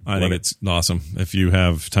great. I think it's awesome. If you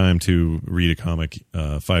have time to read a comic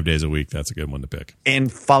 5 days a week, that's a good one to pick.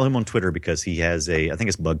 And follow him on Twitter because he has I think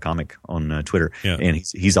it's Bug Comic on Twitter, Yeah. and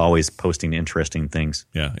he's always posting interesting things.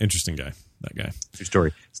 Yeah, interesting guy, that guy. True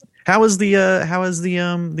story. How is the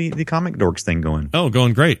Comic Dorks thing going? Oh,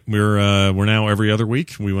 going great. We're now every other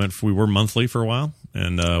week. We were monthly for a while,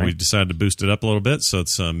 and we decided to boost it up a little bit. So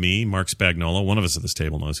it's me, Mark Spagnola. One of us at this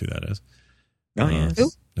table knows who that is. Oh yeah. Who?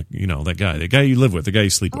 You know, that guy you live with, the guy you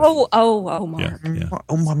sleep with. Oh, Mark. Yeah.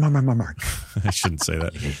 Oh, Mark. I shouldn't say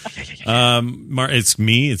that. It's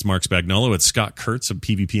me. It's Mark Spagnuolo. It's Scott Kurtz of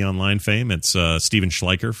PvP Online fame. It's Steven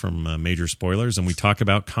Schleicher from Major Spoilers. And we talk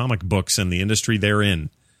about comic books and the industry they're in.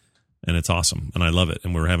 And it's awesome. And I love it.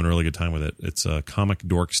 And we're having a really good time with it. It's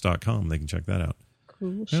comicdorks.com. They can check that out.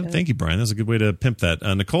 Cool Yeah, shit. thank you, Brian. That's a good way to pimp that.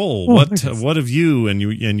 Nicole, what have you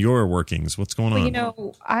and your workings? What's going on?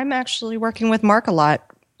 Well, I'm actually working with Mark a lot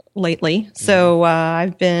lately. So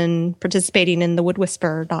I've been participating in the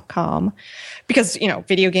woodwhisperer.com because,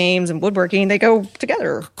 video games and woodworking, they go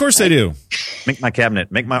together. Of course they do. Make my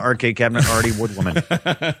arcade cabinet already wood woman.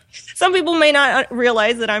 Some people may not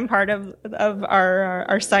realize that I'm part of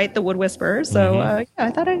our site, the Wood Whisperer. So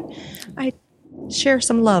I thought I'd share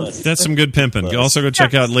some love. That's some good pimping. Also go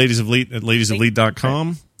check out Ladies of Elite at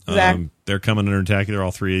ladieselite.com. Exactly. They're coming to Nerdtacular,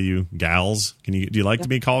 all three of you gals. Do you like to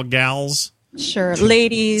be called gals? Sure.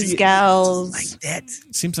 Ladies, gals. Like that.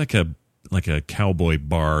 It seems like a cowboy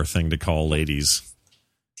bar thing to call ladies.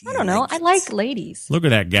 I don't know. I like ladies. Look at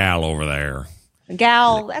that gal over there.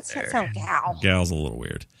 Gal. That sounds gal. Gal's a little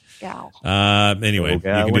weird. Gal. Anyway, Oh, you God,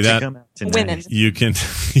 can do what's it that. come out tonight? Women. You can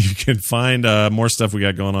find more stuff we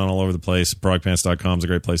got going on all over the place. Progpants.com is a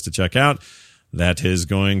great place to check out. That is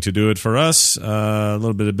going to do it for us. A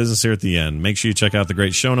little bit of business here at the end. Make sure you check out the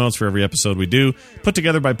great show notes for every episode we do, put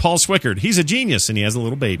together by Paul Swickard. He's a genius, and he has a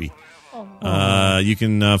little baby. You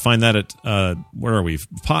can find that at, where are we?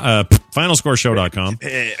 FinalScoreShow.com.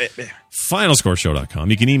 FinalScoreShow.com.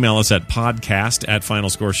 You can email us at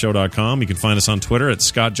podcast@FinalScoreShow.com. You can find us on Twitter at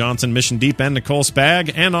Scott Johnson, Mission Deep, and Nicole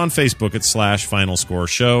Spag, and on Facebook at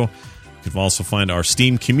 /FinalScoreShow. You can also find our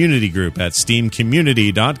Steam community group at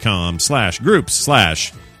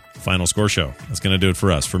steamcommunity.com/groups/Final Score Show. That's going to do it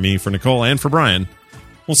for us. For me, for Nicole, and for Brian.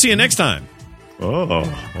 We'll see you next time. Oh,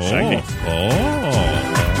 shiny.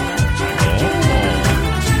 Oh.